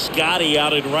Piscotty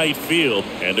out in right field.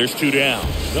 And there's 2 down.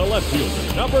 The left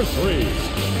fielder, number 3.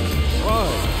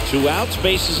 Bryce 2 outs,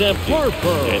 bases empty.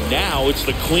 Harper. And now it's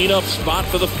the cleanup spot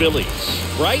for the Phillies.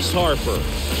 Bryce Harper.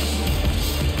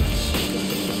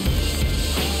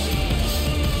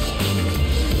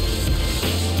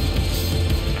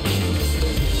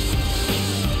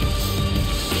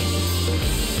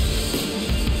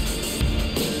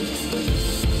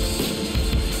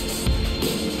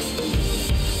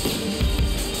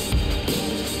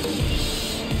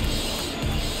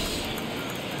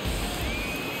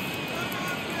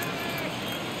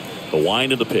 The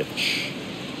wind of the pitch.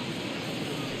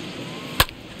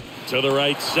 To the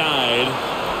right side.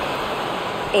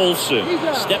 Olsen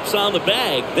steps on the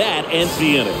bag. That ends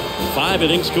the inning. 5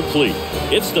 innings complete.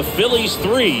 It's the Phillies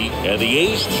 3 and the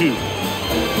A's 2.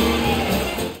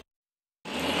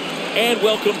 And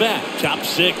welcome back. Top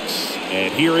 6.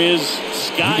 And here is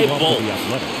Sky Bolt.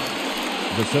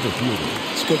 The center fielder.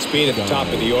 It's good speed at the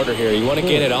top of the order here. You want to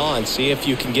get it on, see if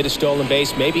you can get a stolen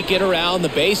base, maybe get around the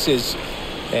bases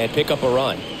and pick up a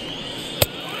run.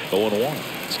 0-1.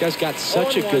 This guy's got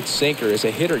such a good sinker. As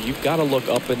a hitter, you've got to look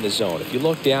up in the zone. If you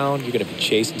look down, you're going to be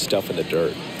chasing stuff in the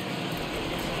dirt.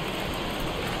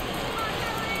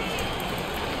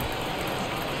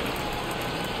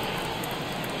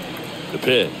 The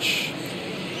pitch.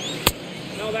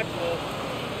 No, that's ball.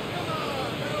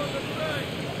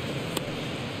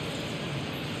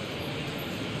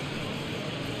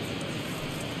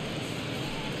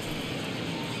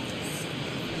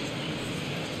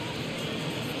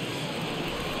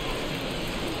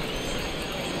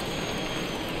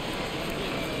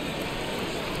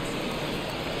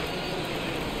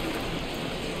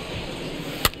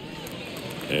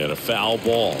 And a foul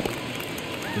ball.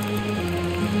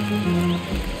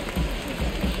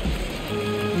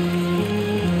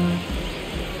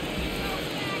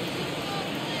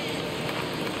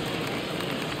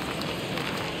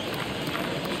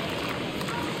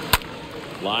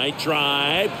 Line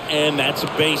drive, and that's a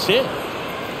base hit.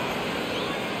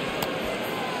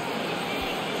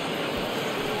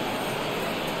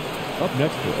 Up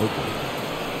next for Oakland,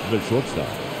 the shortstop,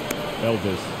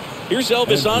 Elvis. Here's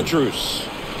Elvis Andrus.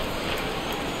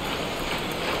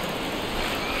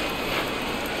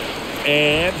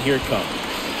 And here it comes.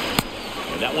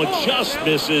 And that one just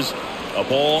misses. A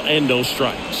ball and no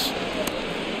strikes.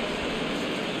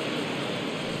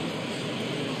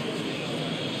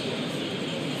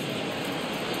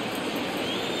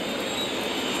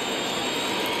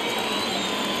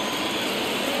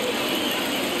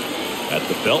 At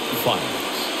the belt and fires.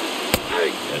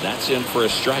 And that's in for a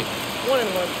strike.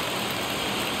 1-1.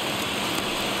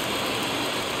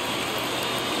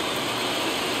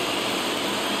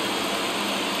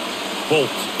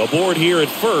 Bolt aboard here at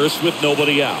first with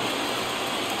nobody out.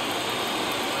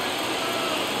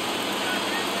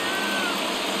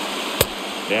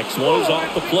 Next one is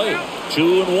off the plate.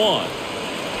 2-1.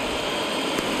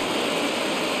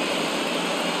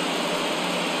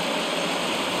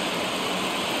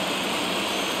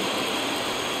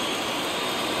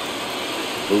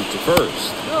 Move to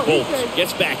first. Bolt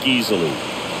gets back easily.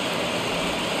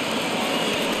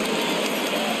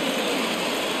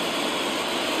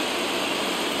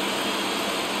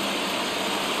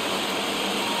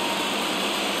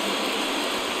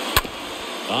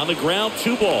 On the ground,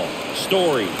 2 ball.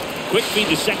 Story. Quick feed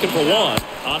to second for 1.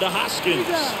 On to Hoskins.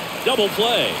 Double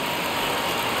play.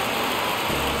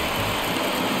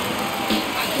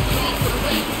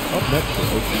 Up next for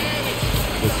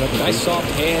Oakland. Nice soft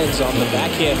hands on the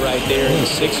backhand right there in the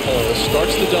 6th hole.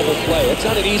 Starts the double play. It's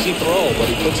not an easy throw, but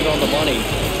he puts it on the money.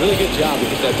 Really good job to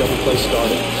get that double play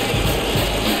started.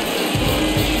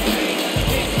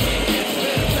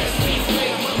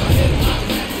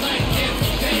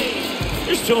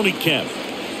 Here's Tony Kemp.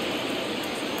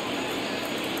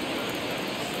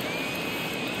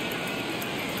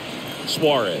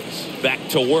 Suarez back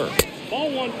to work.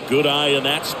 Ball 1. Good eye in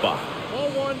that spot. Ball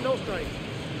 1, no strike.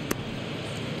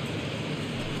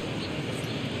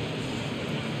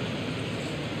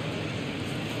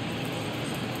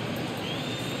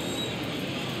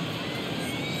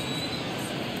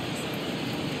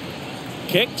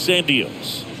 Kicks and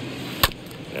deals.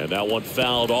 And that one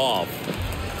fouled off.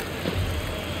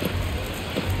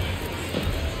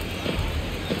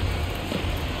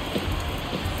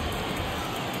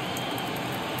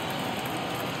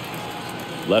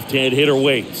 Left-hand hitter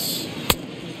waits.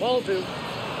 Ball 2.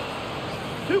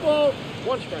 2 ball,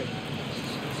 1 strike.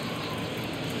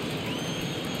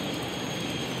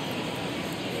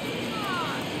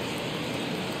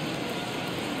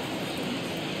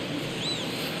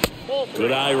 Ball 3.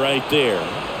 Good eye right there.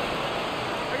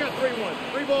 I got 3-1.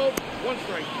 3 ball, 1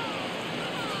 strike.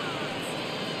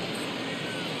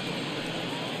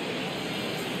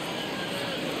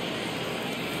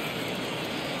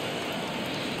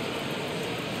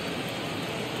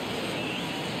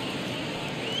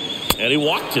 And he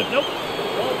walked him. Nope.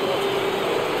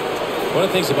 One of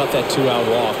the things about that 2-out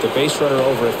walk, the base runner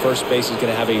over at first base is going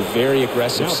to have a very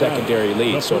aggressive secondary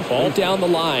lead. So a ball down the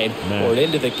line or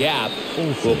into the gap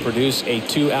will produce a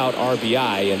 2-out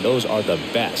RBI, and those are the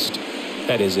best.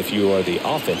 That is, if you are the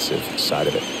offensive side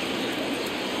of it.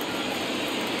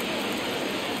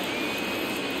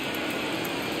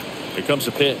 Here comes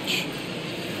a pitch.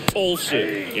 Olsen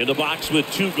in the box with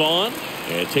 2 gone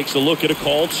and takes a look at a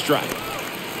called strike.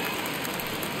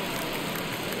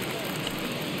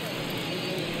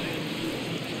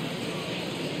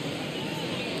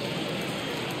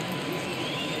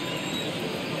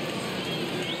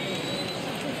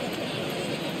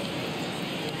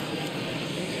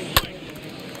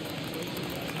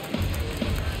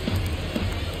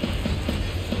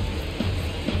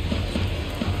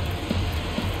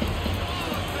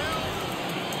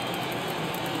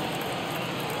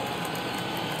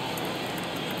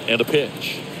 And a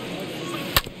pitch.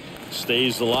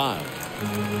 Stays alive.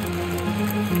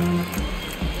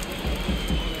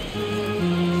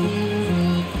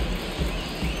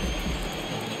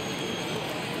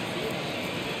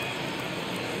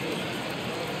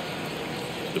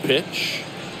 The pitch.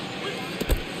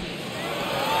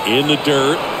 In the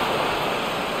dirt.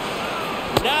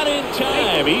 Not in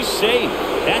time. He's safe.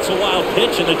 That's a wild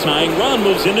pitch, and the tying run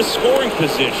moves into scoring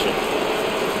position.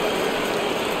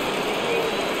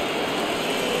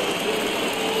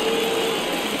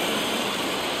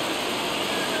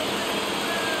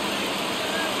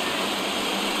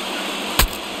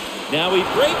 Now he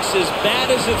breaks as bad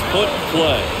as it's put in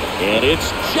play. And it's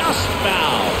just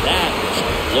foul. That is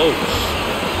close.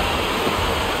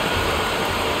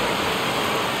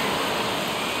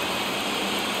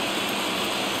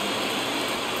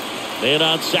 Man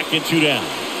on second, 2 down.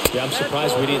 Yeah, I'm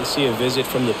surprised we didn't see a visit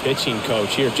from the pitching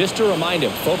coach here. Just to remind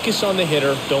him, focus on the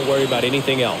hitter. Don't worry about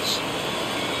anything else.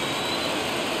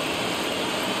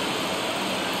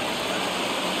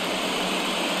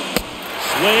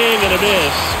 Swing and a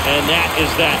miss, and that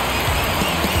is that.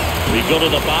 We go to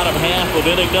the bottom half of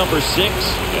inning number 6,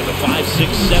 and the 5,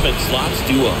 6, 7 slots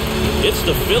due up. It's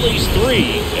the Phillies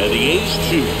 3 and the A's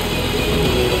 2.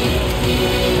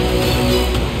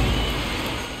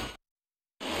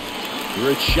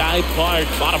 We're at Shibe Park,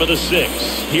 bottom of the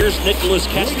 6th. Here's Nicholas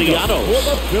Castellanos. For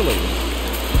the Phillies,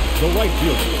 the right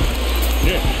fielder,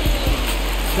 Nick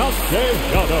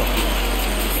Castellanos.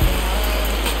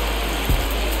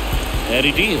 And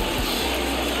he deals.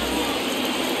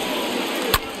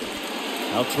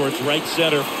 Out towards right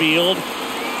center field.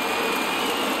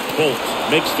 Bolt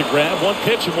makes the grab. One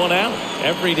pitch and one out.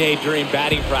 Every day during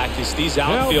batting practice, these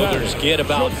outfielders get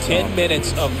about 10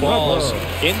 minutes of balls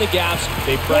in the gaps.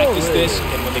 They practice this,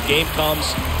 and when the game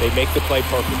comes, they make the play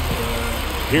perfect.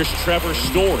 Here's Trevor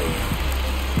Story.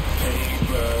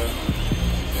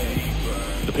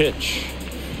 The pitch.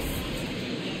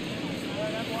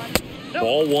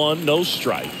 Ball 1, no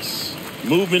strikes.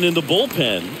 Movement in the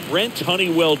bullpen. Brent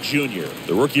Honeywell Jr.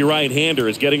 The rookie right-hander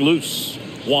is getting loose.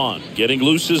 Juan getting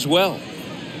loose as well.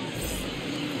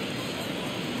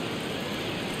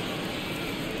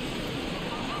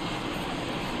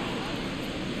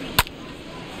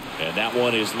 And that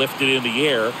one is lifted in the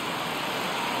air.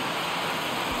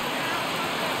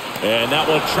 And that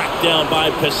one tracked down by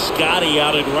Piscotty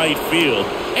out in right field.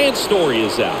 And Story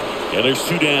is out. And there's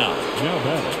 2 down. Now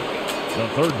batting, the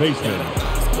third baseman,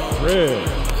 Chris.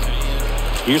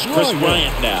 Here's Chris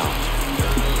Bryant now.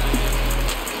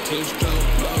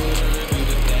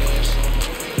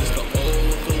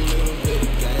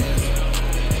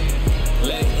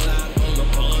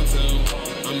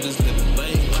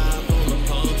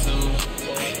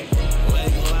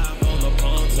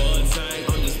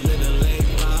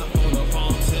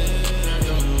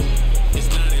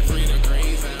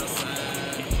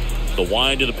 The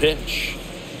wind of the pitch.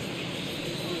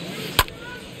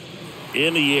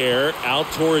 In the air,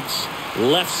 out towards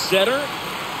left center.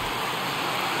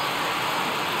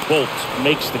 Bolt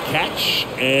makes the catch,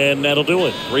 and that'll do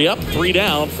it. 3 up, 3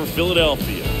 down for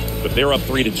Philadelphia. But they're up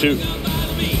 3-2.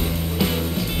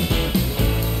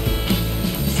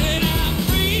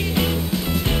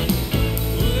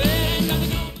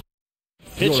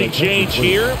 Pitching change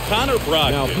here. Connor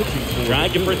Brogdon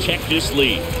trying to protect this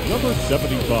lead. Number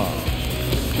 75,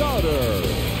 Connor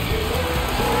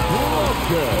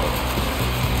Brogdon.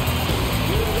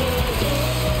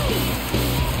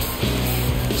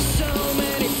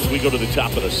 We go to the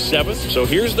top of the 7th. So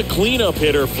here's the cleanup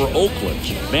hitter for Oakland,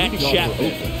 Matt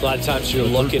Chapman. A lot of times you're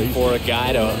looking for a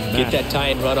guy to get that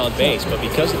tying run on base, but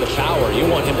because of the power, you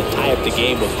want him to tie up the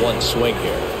game with one swing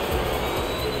here.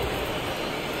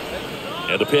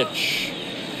 And the pitch.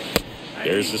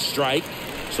 There's the strike.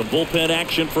 Some bullpen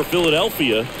action for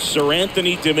Philadelphia. Sir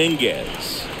Anthony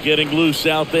Dominguez getting loose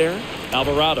out there.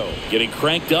 Alvarado getting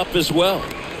cranked up as well.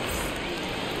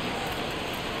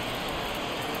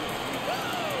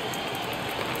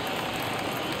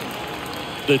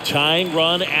 The tying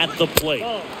run at the plate.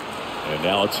 And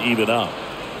now it's even up.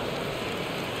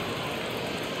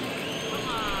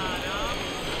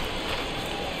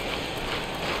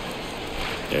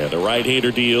 And the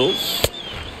right-hander deals.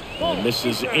 And this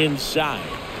is inside.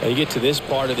 Now you get to this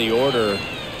part of the order.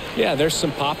 Yeah, there's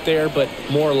some pop there, but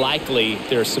more likely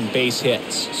there's some base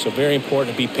hits. So very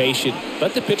important to be patient.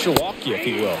 Let the pitcher walk you, if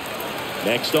he will.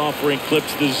 Next offering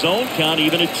clips the zone count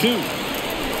even at 2.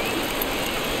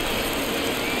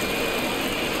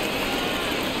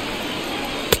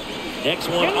 Next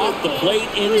one off the plate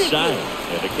inside.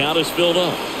 And the count is filled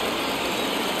up.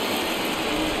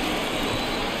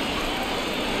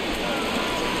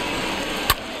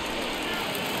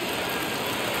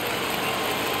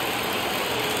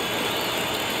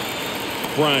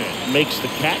 Bryant makes the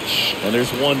catch, and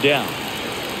there's 1 down.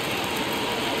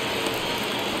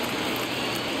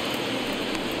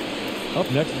 Up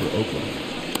next for Oakland,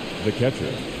 the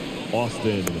catcher,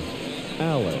 Austin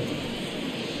Allen.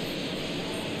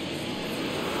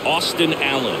 Austin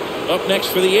Allen up next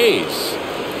for the A's.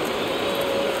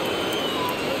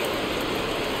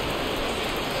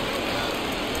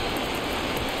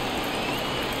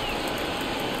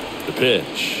 The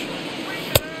pitch.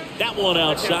 That one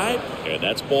outside, and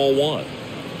that's ball 1.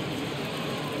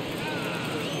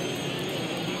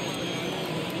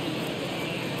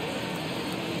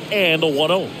 And the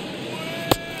 1-0.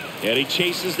 And he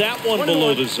chases that one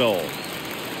below the zone.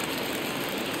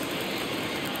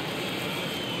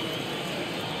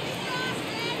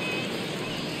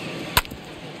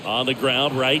 On the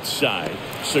ground, right side.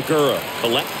 Segura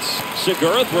collects.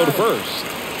 Segura throw to first.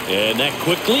 And that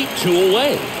quickly 2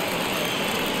 away.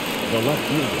 The left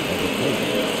fielder of the plate,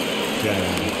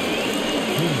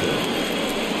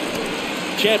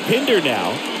 Chad Pinder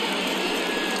now.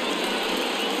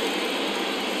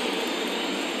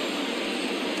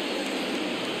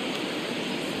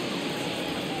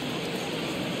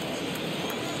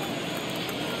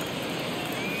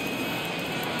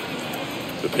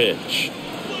 pitch.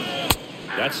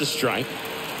 That's a strike.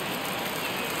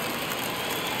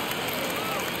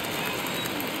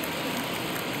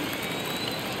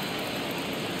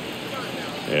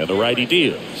 And the righty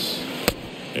deals.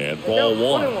 And ball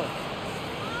one.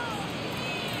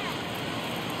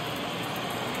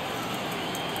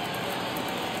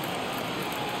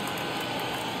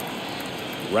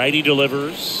 Righty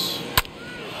delivers.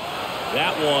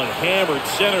 That one hammered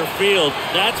center field.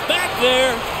 That's back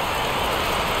there.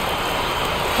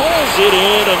 Pulls it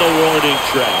in on the warning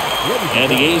track.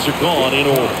 And the A's are gone in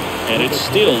order. And it's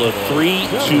still a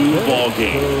 3-2 ball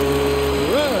game.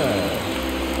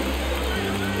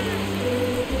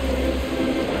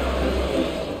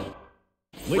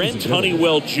 Brent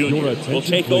Honeywell Jr. will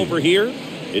take over here.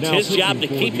 It's his job to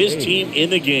keep his team in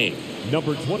the game.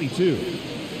 Number 22,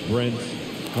 Brent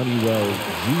Honeywell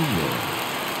Jr.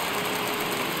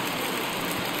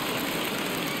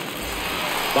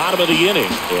 Bottom of the inning,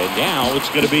 and now it's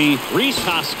going to be Rhys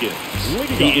Hoskins.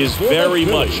 He is very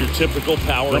much your typical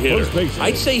power hitter.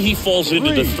 I'd say he falls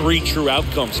into the 3 true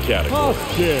outcomes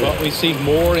category. But we see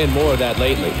more and more of that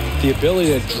lately. The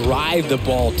ability to drive the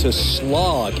ball to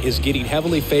slug is getting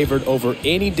heavily favored over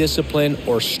any discipline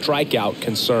or strikeout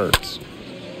concerns.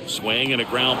 Swing and a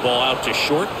ground ball out to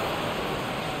short.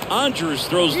 Andrews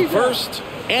throws the first,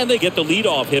 and they get the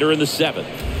leadoff hitter in the 7th.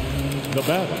 The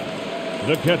batter,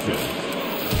 the catcher,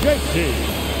 JT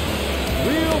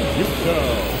Realmuto.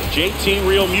 JT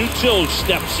Realmuto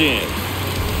steps in.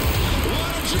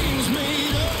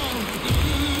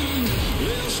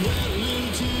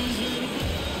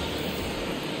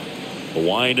 The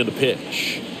wind of the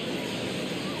pitch.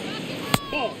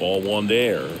 Ball one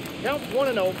there. Count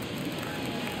 1-0.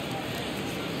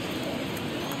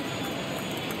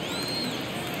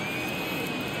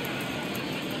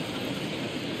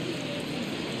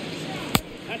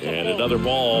 And another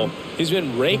ball. He's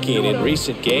been raking in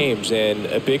recent games, and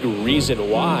a big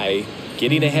reason why,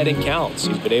 getting ahead in counts.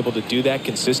 He's been able to do that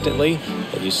consistently,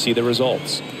 and you see the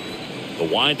results. The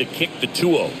wind to kick the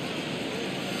 2-0.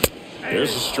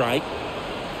 There's a strike.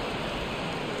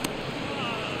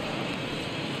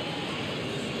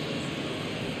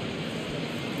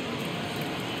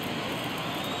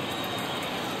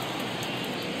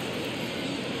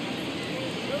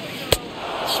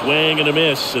 Swing and a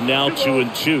miss, and now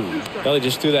 2-2. Well, he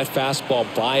just threw that fastball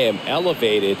by him,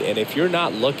 elevated, and if you're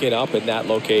not looking up in that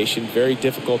location, very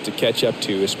difficult to catch up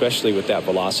to, especially with that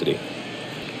velocity.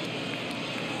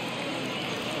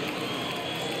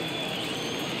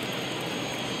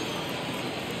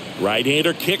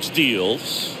 Right-hander kicks,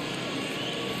 deals.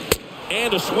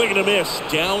 And a swing and a miss.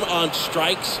 Down on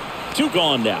strikes. 2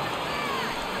 gone now.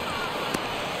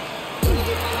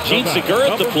 Gene Segura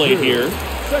at the plate here.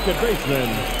 Second baseman,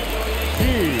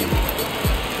 Gene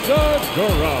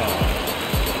Segura.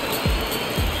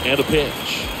 And a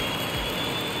pitch.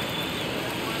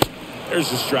 There's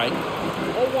the strike.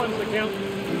 0-1's the count.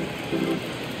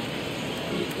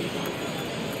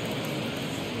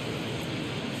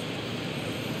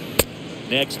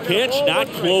 Next pitch, not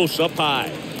close, up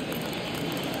high.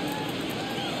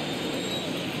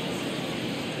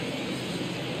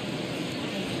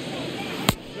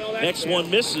 Next one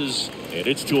misses, and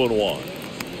it's 2-1.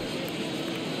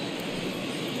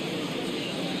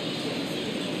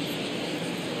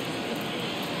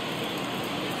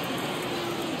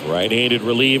 Right-handed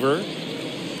reliever.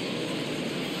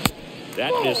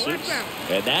 That misses,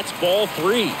 and that's ball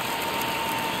 3.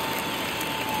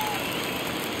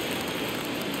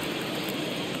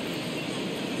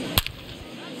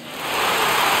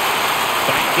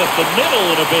 Back up the middle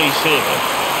and a base hit.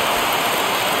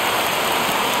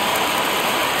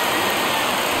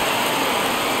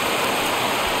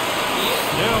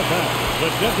 Now back, the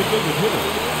designated hitter,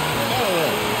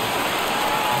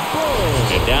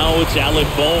 And now it's Alec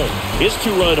Bohm. His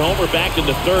 2-run homer back in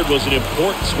the 3rd was an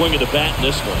important swing of the bat in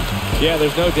this one. Yeah,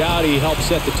 there's no doubt he helped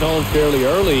set the tone fairly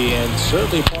early, and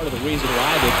certainly part of the reason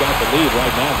why they've got the lead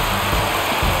right now.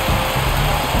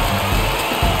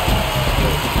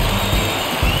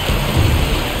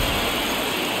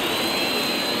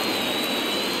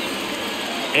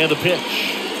 And the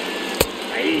pitch.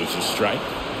 There's a strike.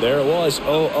 There it was.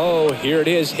 0-0. Here it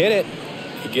is. Hit it.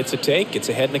 He gets a take. Gets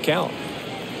ahead in the count.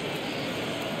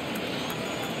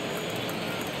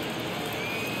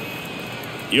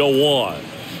 Yo 1.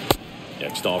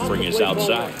 Next offering is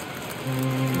outside.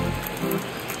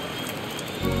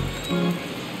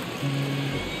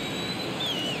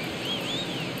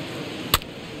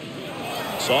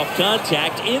 Soft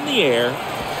contact in the air.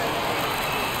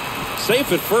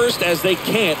 Safe at first as they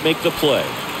can't make the play.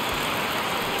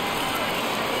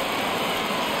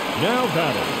 now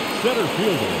batting, center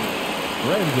fielder,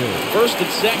 Brandon. First and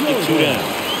second, 2 down.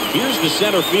 Here's the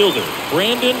center fielder,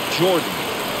 Brandon Jordan.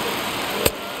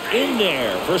 In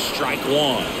there for strike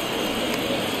 1.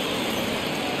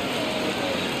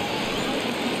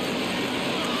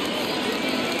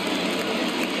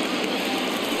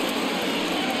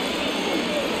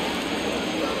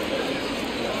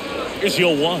 Here's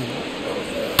your 1.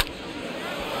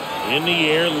 In the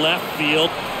air, left field.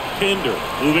 Pinder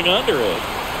moving under it.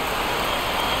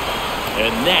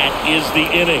 And that is the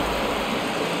inning.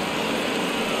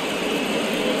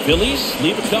 Phillies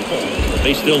leave a couple, but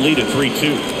they still lead at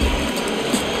 3-2.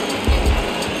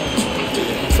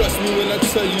 Trust me when I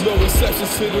tell you, no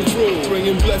exceptions to the rule.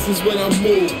 Bringing blessings when I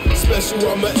move. Special,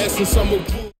 I'm an essence, I'm a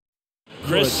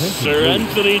proof. Sir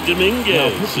Anthony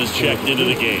Dominguez is checked into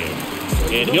the game.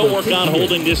 And he'll work on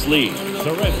holding this lead.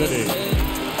 Sir Anthony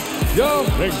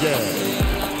Dominguez.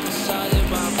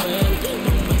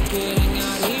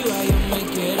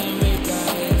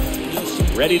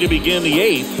 Ready to begin the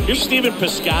 8th. Here's Stephen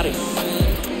Piscotty.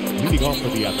 Leading off for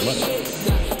the Athletics,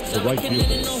 the right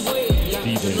fielder,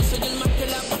 Stephen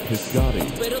Piscotty.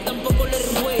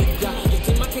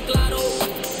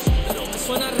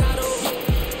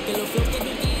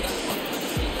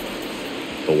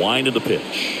 The wind of the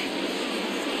pitch.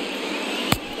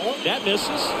 That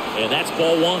misses, and that's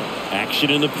ball 1. Action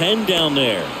in the pen down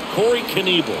there. Corey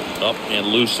Knievel up and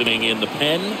loosening in the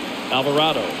pen.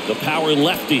 Alvarado, the power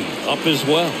lefty, up as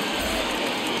well.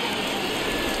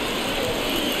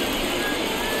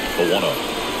 The 1-0.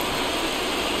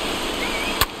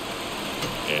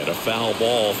 And a foul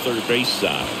ball, third base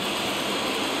side.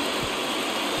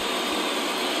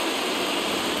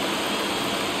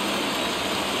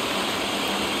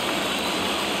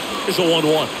 Here's a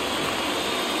 1-1.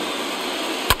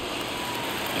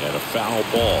 And a foul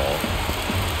ball.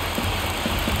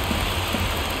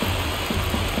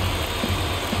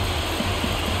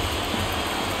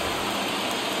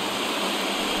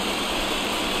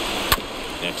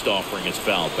 Next offering is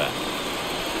fouled back.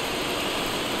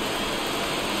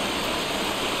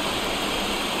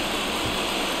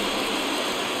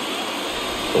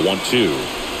 The 1-2.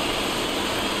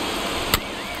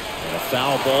 And a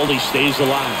foul ball. He stays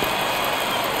alive.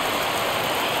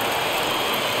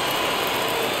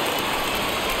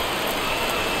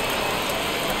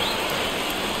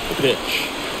 The pitch.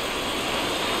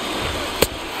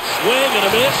 Swing and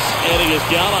a miss, and he is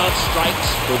down on strikes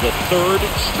for the 3rd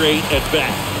straight at bat.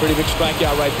 Pretty big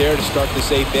strikeout right there to start this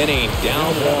 8th inning.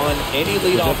 Down 1, any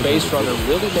leadoff base runner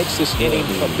really makes this inning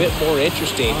a bit more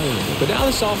interesting. But now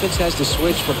this offense has to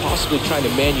switch from possibly trying to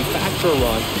manufacture a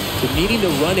run to needing to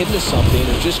run into something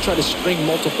or just try to string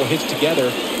multiple hits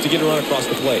together to get a run across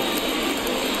the plate.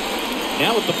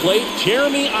 Now at the plate,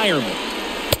 Jeremy Ironman.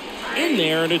 In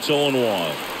there, and it's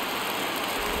 0-1.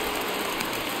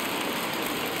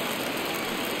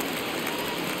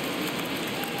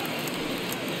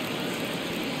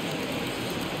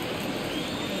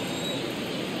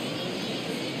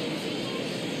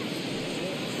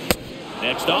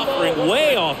 Next offering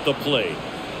way off the plate.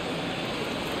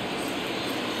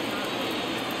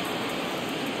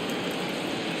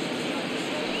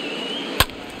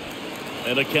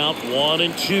 And a count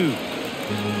 1-2.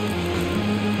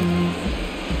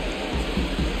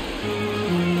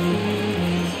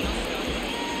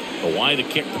 The wide to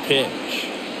kick the pitch.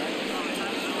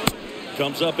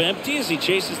 Comes up empty as he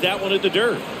chases that one in the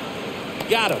dirt.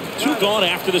 Got him. 2 gone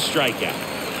after the strikeout.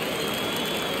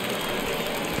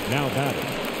 Now batting,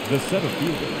 the center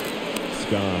fielder,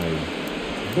 Sky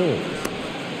Bulls.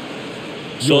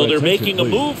 So they're making a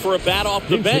move for a bat off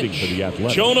the bench.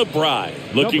 Jonah Bride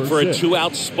looking for a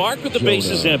 2-out spark with the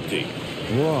bases empty.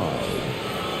 Here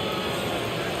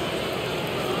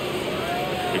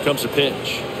comes the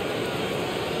pitch.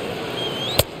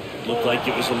 Looked like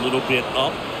it was a little bit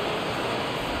up.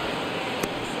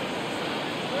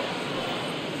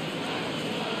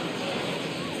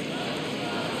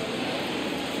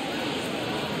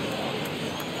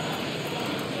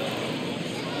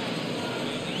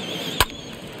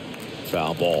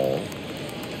 Foul ball.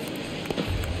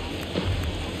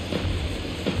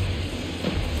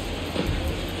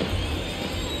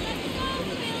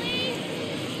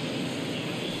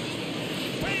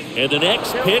 And the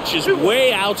next pitch is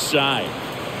way outside.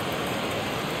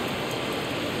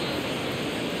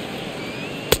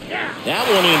 That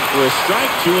one in for a strike,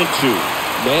 2-2.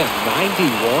 Man,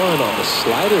 91 on the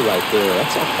slider right there.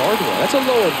 That's a hard one. That's a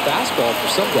lower fastball for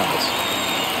some guys.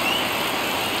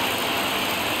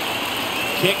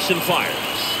 Kicks and fires.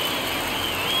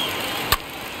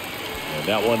 And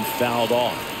that one fouled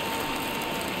off.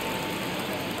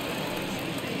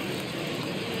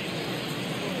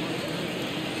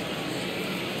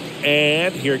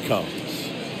 And here it comes.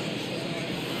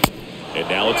 And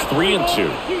now it's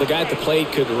 3-2. The guy at the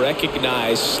plate could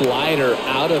recognize slider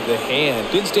out of the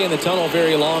hand. Didn't stay in the tunnel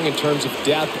very long in terms of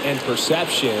depth and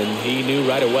perception. He knew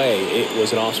right away it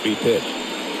was an off-speed pitch.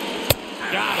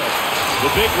 Got it. The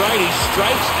big righty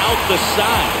strikes out the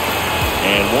side.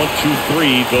 And 1, 2,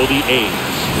 3 go the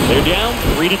A's. They're down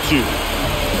 3-2.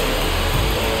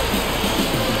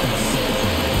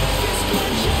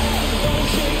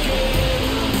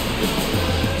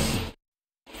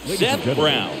 Seth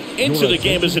Brown into the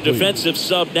game as a defensive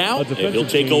sub now, and he'll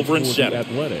take over in center.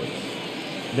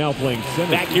 Now playing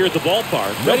center. Back here at the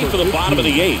ballpark, ready for the bottom of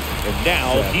the 8th. And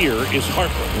now here is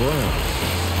Harper.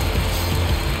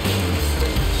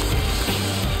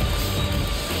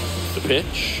 The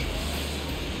pitch.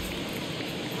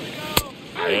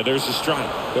 And there's the strike.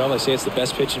 Well, they say it's the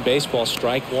best pitch in baseball.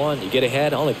 Strike one. You get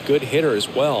ahead on a good hitter as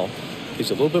well. Gives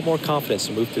you a little bit more confidence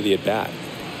to move through the at-bat.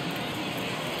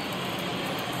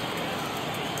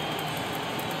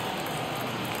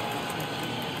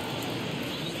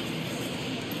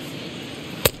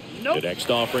 The next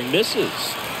offering misses.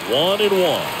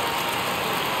 1-1.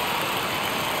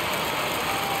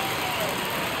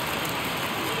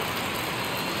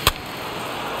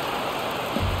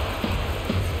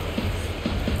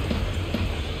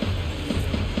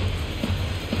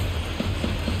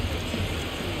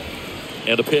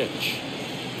 And a pitch.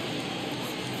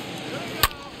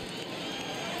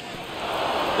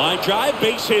 Line drive,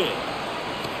 base hit.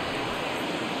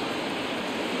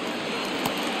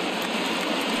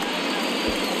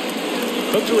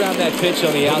 Hooked around that pitch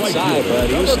on the outside, but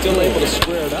he was still able to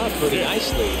square it up pretty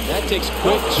nicely. That takes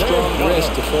quick, strong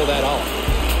wrist to pull that off.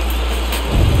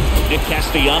 Nick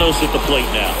Castellanos at the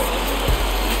plate now.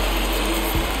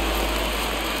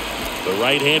 The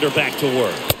right-hander back to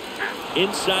work.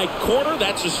 Inside corner,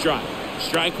 that's a strike.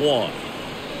 Strike one.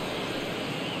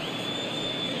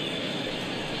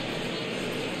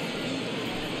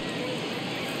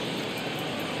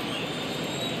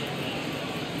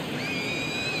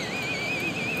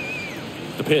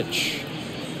 The pitch.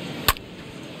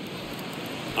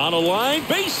 On a line,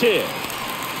 base hit.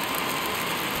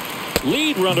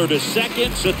 Lead runner to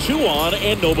second, so 2 on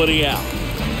and nobody out.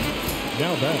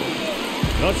 Now batting,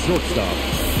 the shortstop,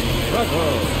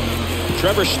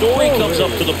 Trevor Story comes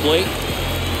up to the plate.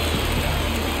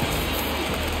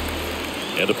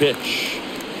 And the pitch.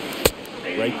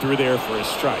 Right through there for a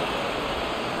strike.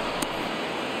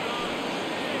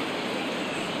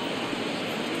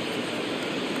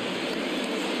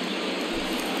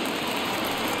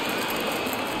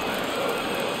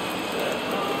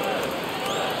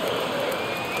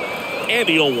 And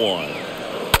the 0-1.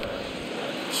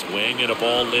 Swing and a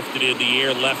ball lifted in the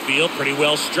air, left field, pretty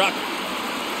well struck.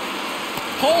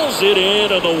 Pulls it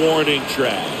in on the warning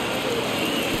track.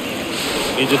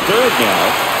 Into third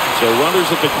now, so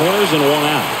runners at the corners and 1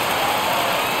 out.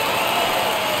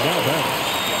 now batting,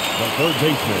 the third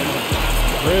baseman,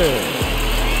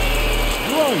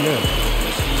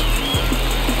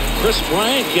 Chris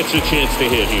Bryant gets a chance to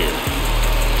hit here.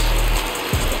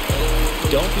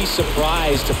 Don't be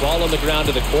surprised to ball on the ground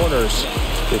to the corners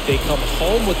that they come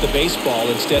home with the baseball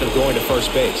instead of going to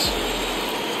first base.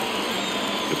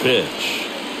 The pitch.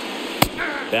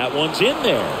 That one's in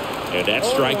there, and that's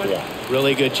strike one.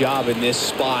 Really good job in this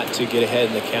spot to get ahead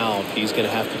in the count. He's going to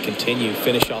have to continue,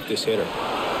 finish off this hitter.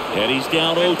 And he's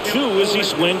down 0-2 as he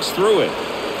swings through it.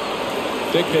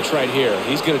 Big pitch right here.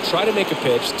 He's going to try to make a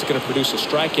pitch that's going to produce a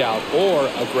strikeout or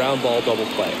a ground ball double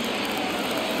play.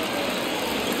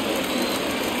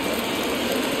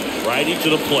 Righty to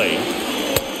the plate.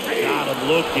 Got him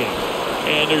looking.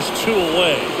 And there's 2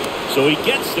 away. So he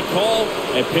gets the call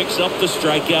and picks up the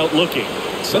strikeout looking.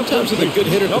 Sometimes with a good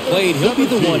hitter at the plate, he'll be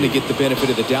the one to get the benefit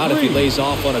of the doubt if he lays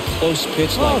off on a close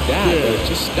pitch like that. But it's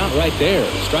just not right there.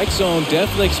 Strike zone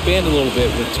definitely expanded a little bit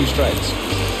with 2 strikes.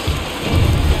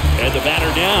 And the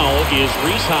batter now is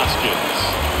Rhys Hoskins.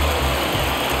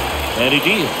 And he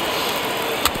deals.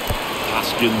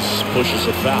 Hoskins pushes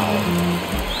a foul.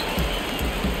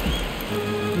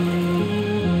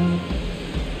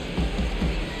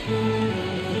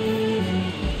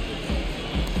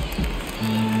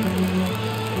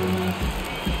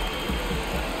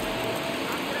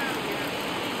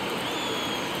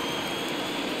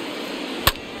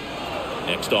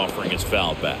 Next offering is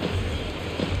fouled back.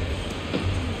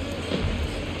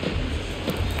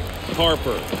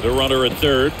 Harper, the runner at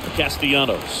third.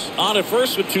 Castellanos on at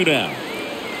first with 2 down.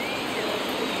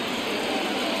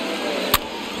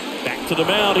 Back to the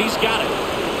mound. He's got it.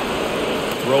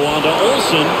 Throw on to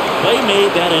Olsen. Play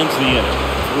made. That ends the inning.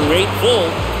 Through 8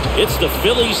 full, it's the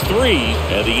Phillies 3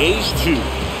 and the A's 2.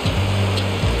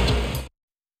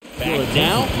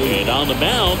 now. And on the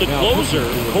mound, the closer,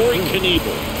 Corey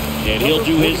Knievel. And he'll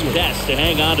do his best to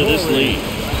hang on to this lead.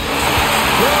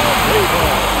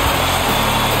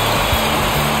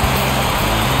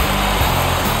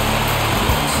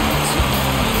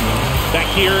 Back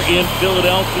here in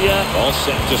Philadelphia, all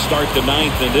set to start the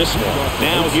ninth in this one.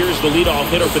 Now here's the leadoff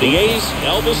hitter for the A's,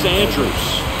 Elvis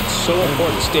Andrus. It's so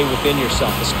important to stay within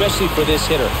yourself, especially for this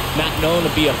hitter. Not known to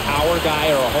be a power guy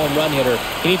or a home run hitter.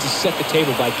 He needs to set the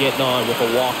table by getting on with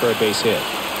a walk or a base hit.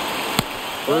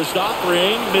 First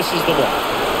offering, misses the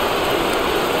ball.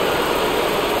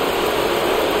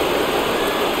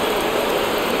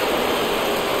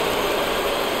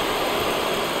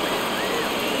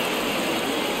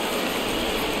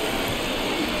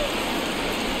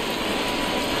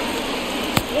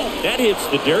 That hits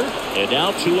the dirt, and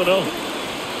now 2-0.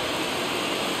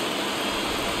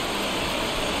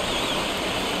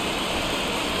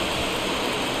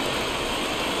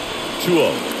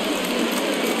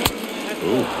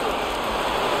 Ooh.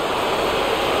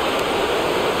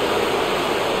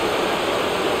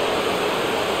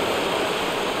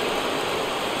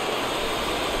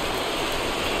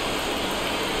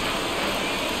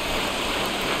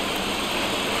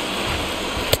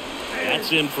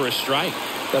 That's in for a strike.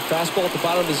 The fastball at the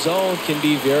bottom of the zone can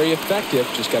be very effective.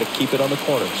 Just got to keep it on the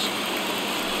corners.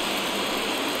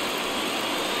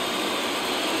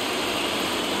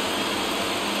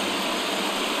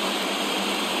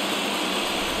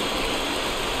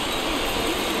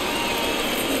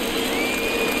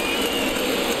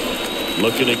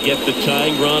 Looking to get the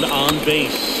tying run on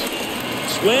base.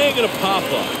 Swing and a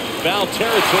pop-up. Foul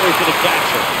territory for the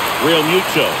catcher. Real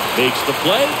Muto makes the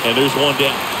play, and there's one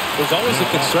down. There's always a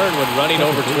concern when running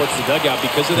over towards the dugout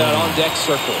because of that on-deck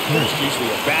circle. There's usually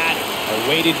a bat, a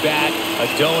weighted bat, a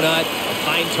donut, a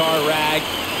pine tar rag.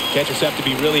 Catchers have to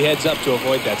be really heads up to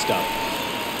avoid that stuff.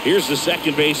 Here's the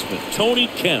second baseman, Tony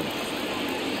Kemp.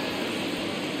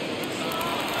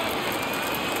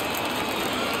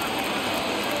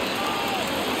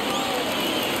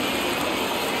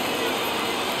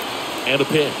 And a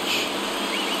pitch.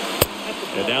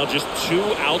 And now just 2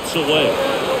 outs away.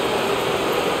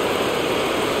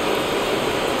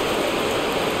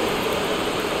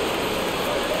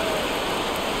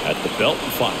 At the belt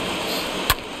and fires.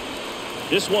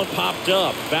 This one popped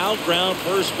up. Foul ground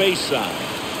first base side.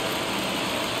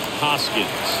 Hoskins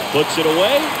puts it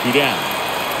away. 2 down.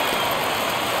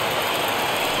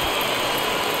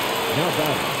 Now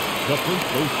batting, the first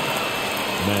baseman,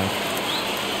 Matt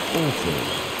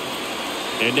Olson.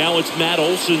 And now it's Matt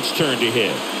Olson's turn to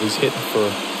hit. He's hitting for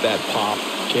that pop.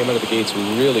 Came out of the gates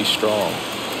really strong.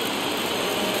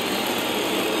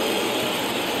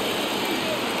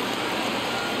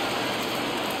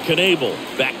 Knievel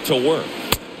back to work.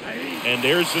 And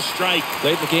there's the strike.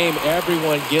 Late in the game,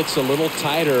 everyone gets a little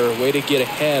tighter. Way to get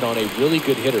ahead on a really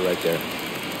good hitter right there.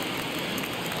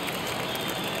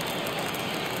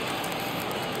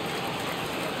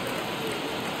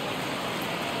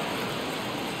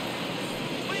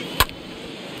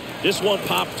 This one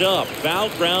popped up.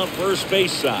 Foul ground first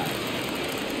base side.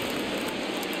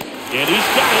 And he's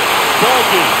got it. Ball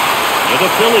game. And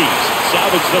the Phillies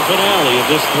salvage the finale of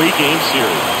this 3-game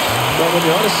series. Well, when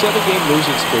you're on a 7-game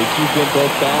losing streak, you've been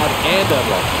both bad and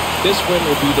unlucky. This win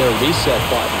will be their reset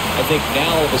button. I think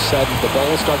now all of a sudden the ball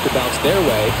will start to bounce their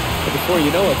way. And before you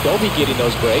know it, they'll be getting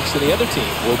those breaks and the other team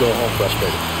will go home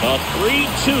frustrated. A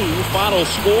 3-2 final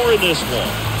score in this one.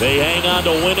 They hang on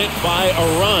to win it by a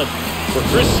run. For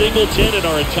Chris Singleton and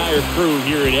our entire crew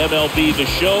here at MLB The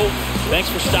Show, thanks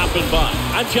for stopping by.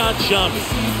 I'm John Shambi.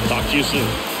 Talk to you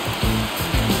soon.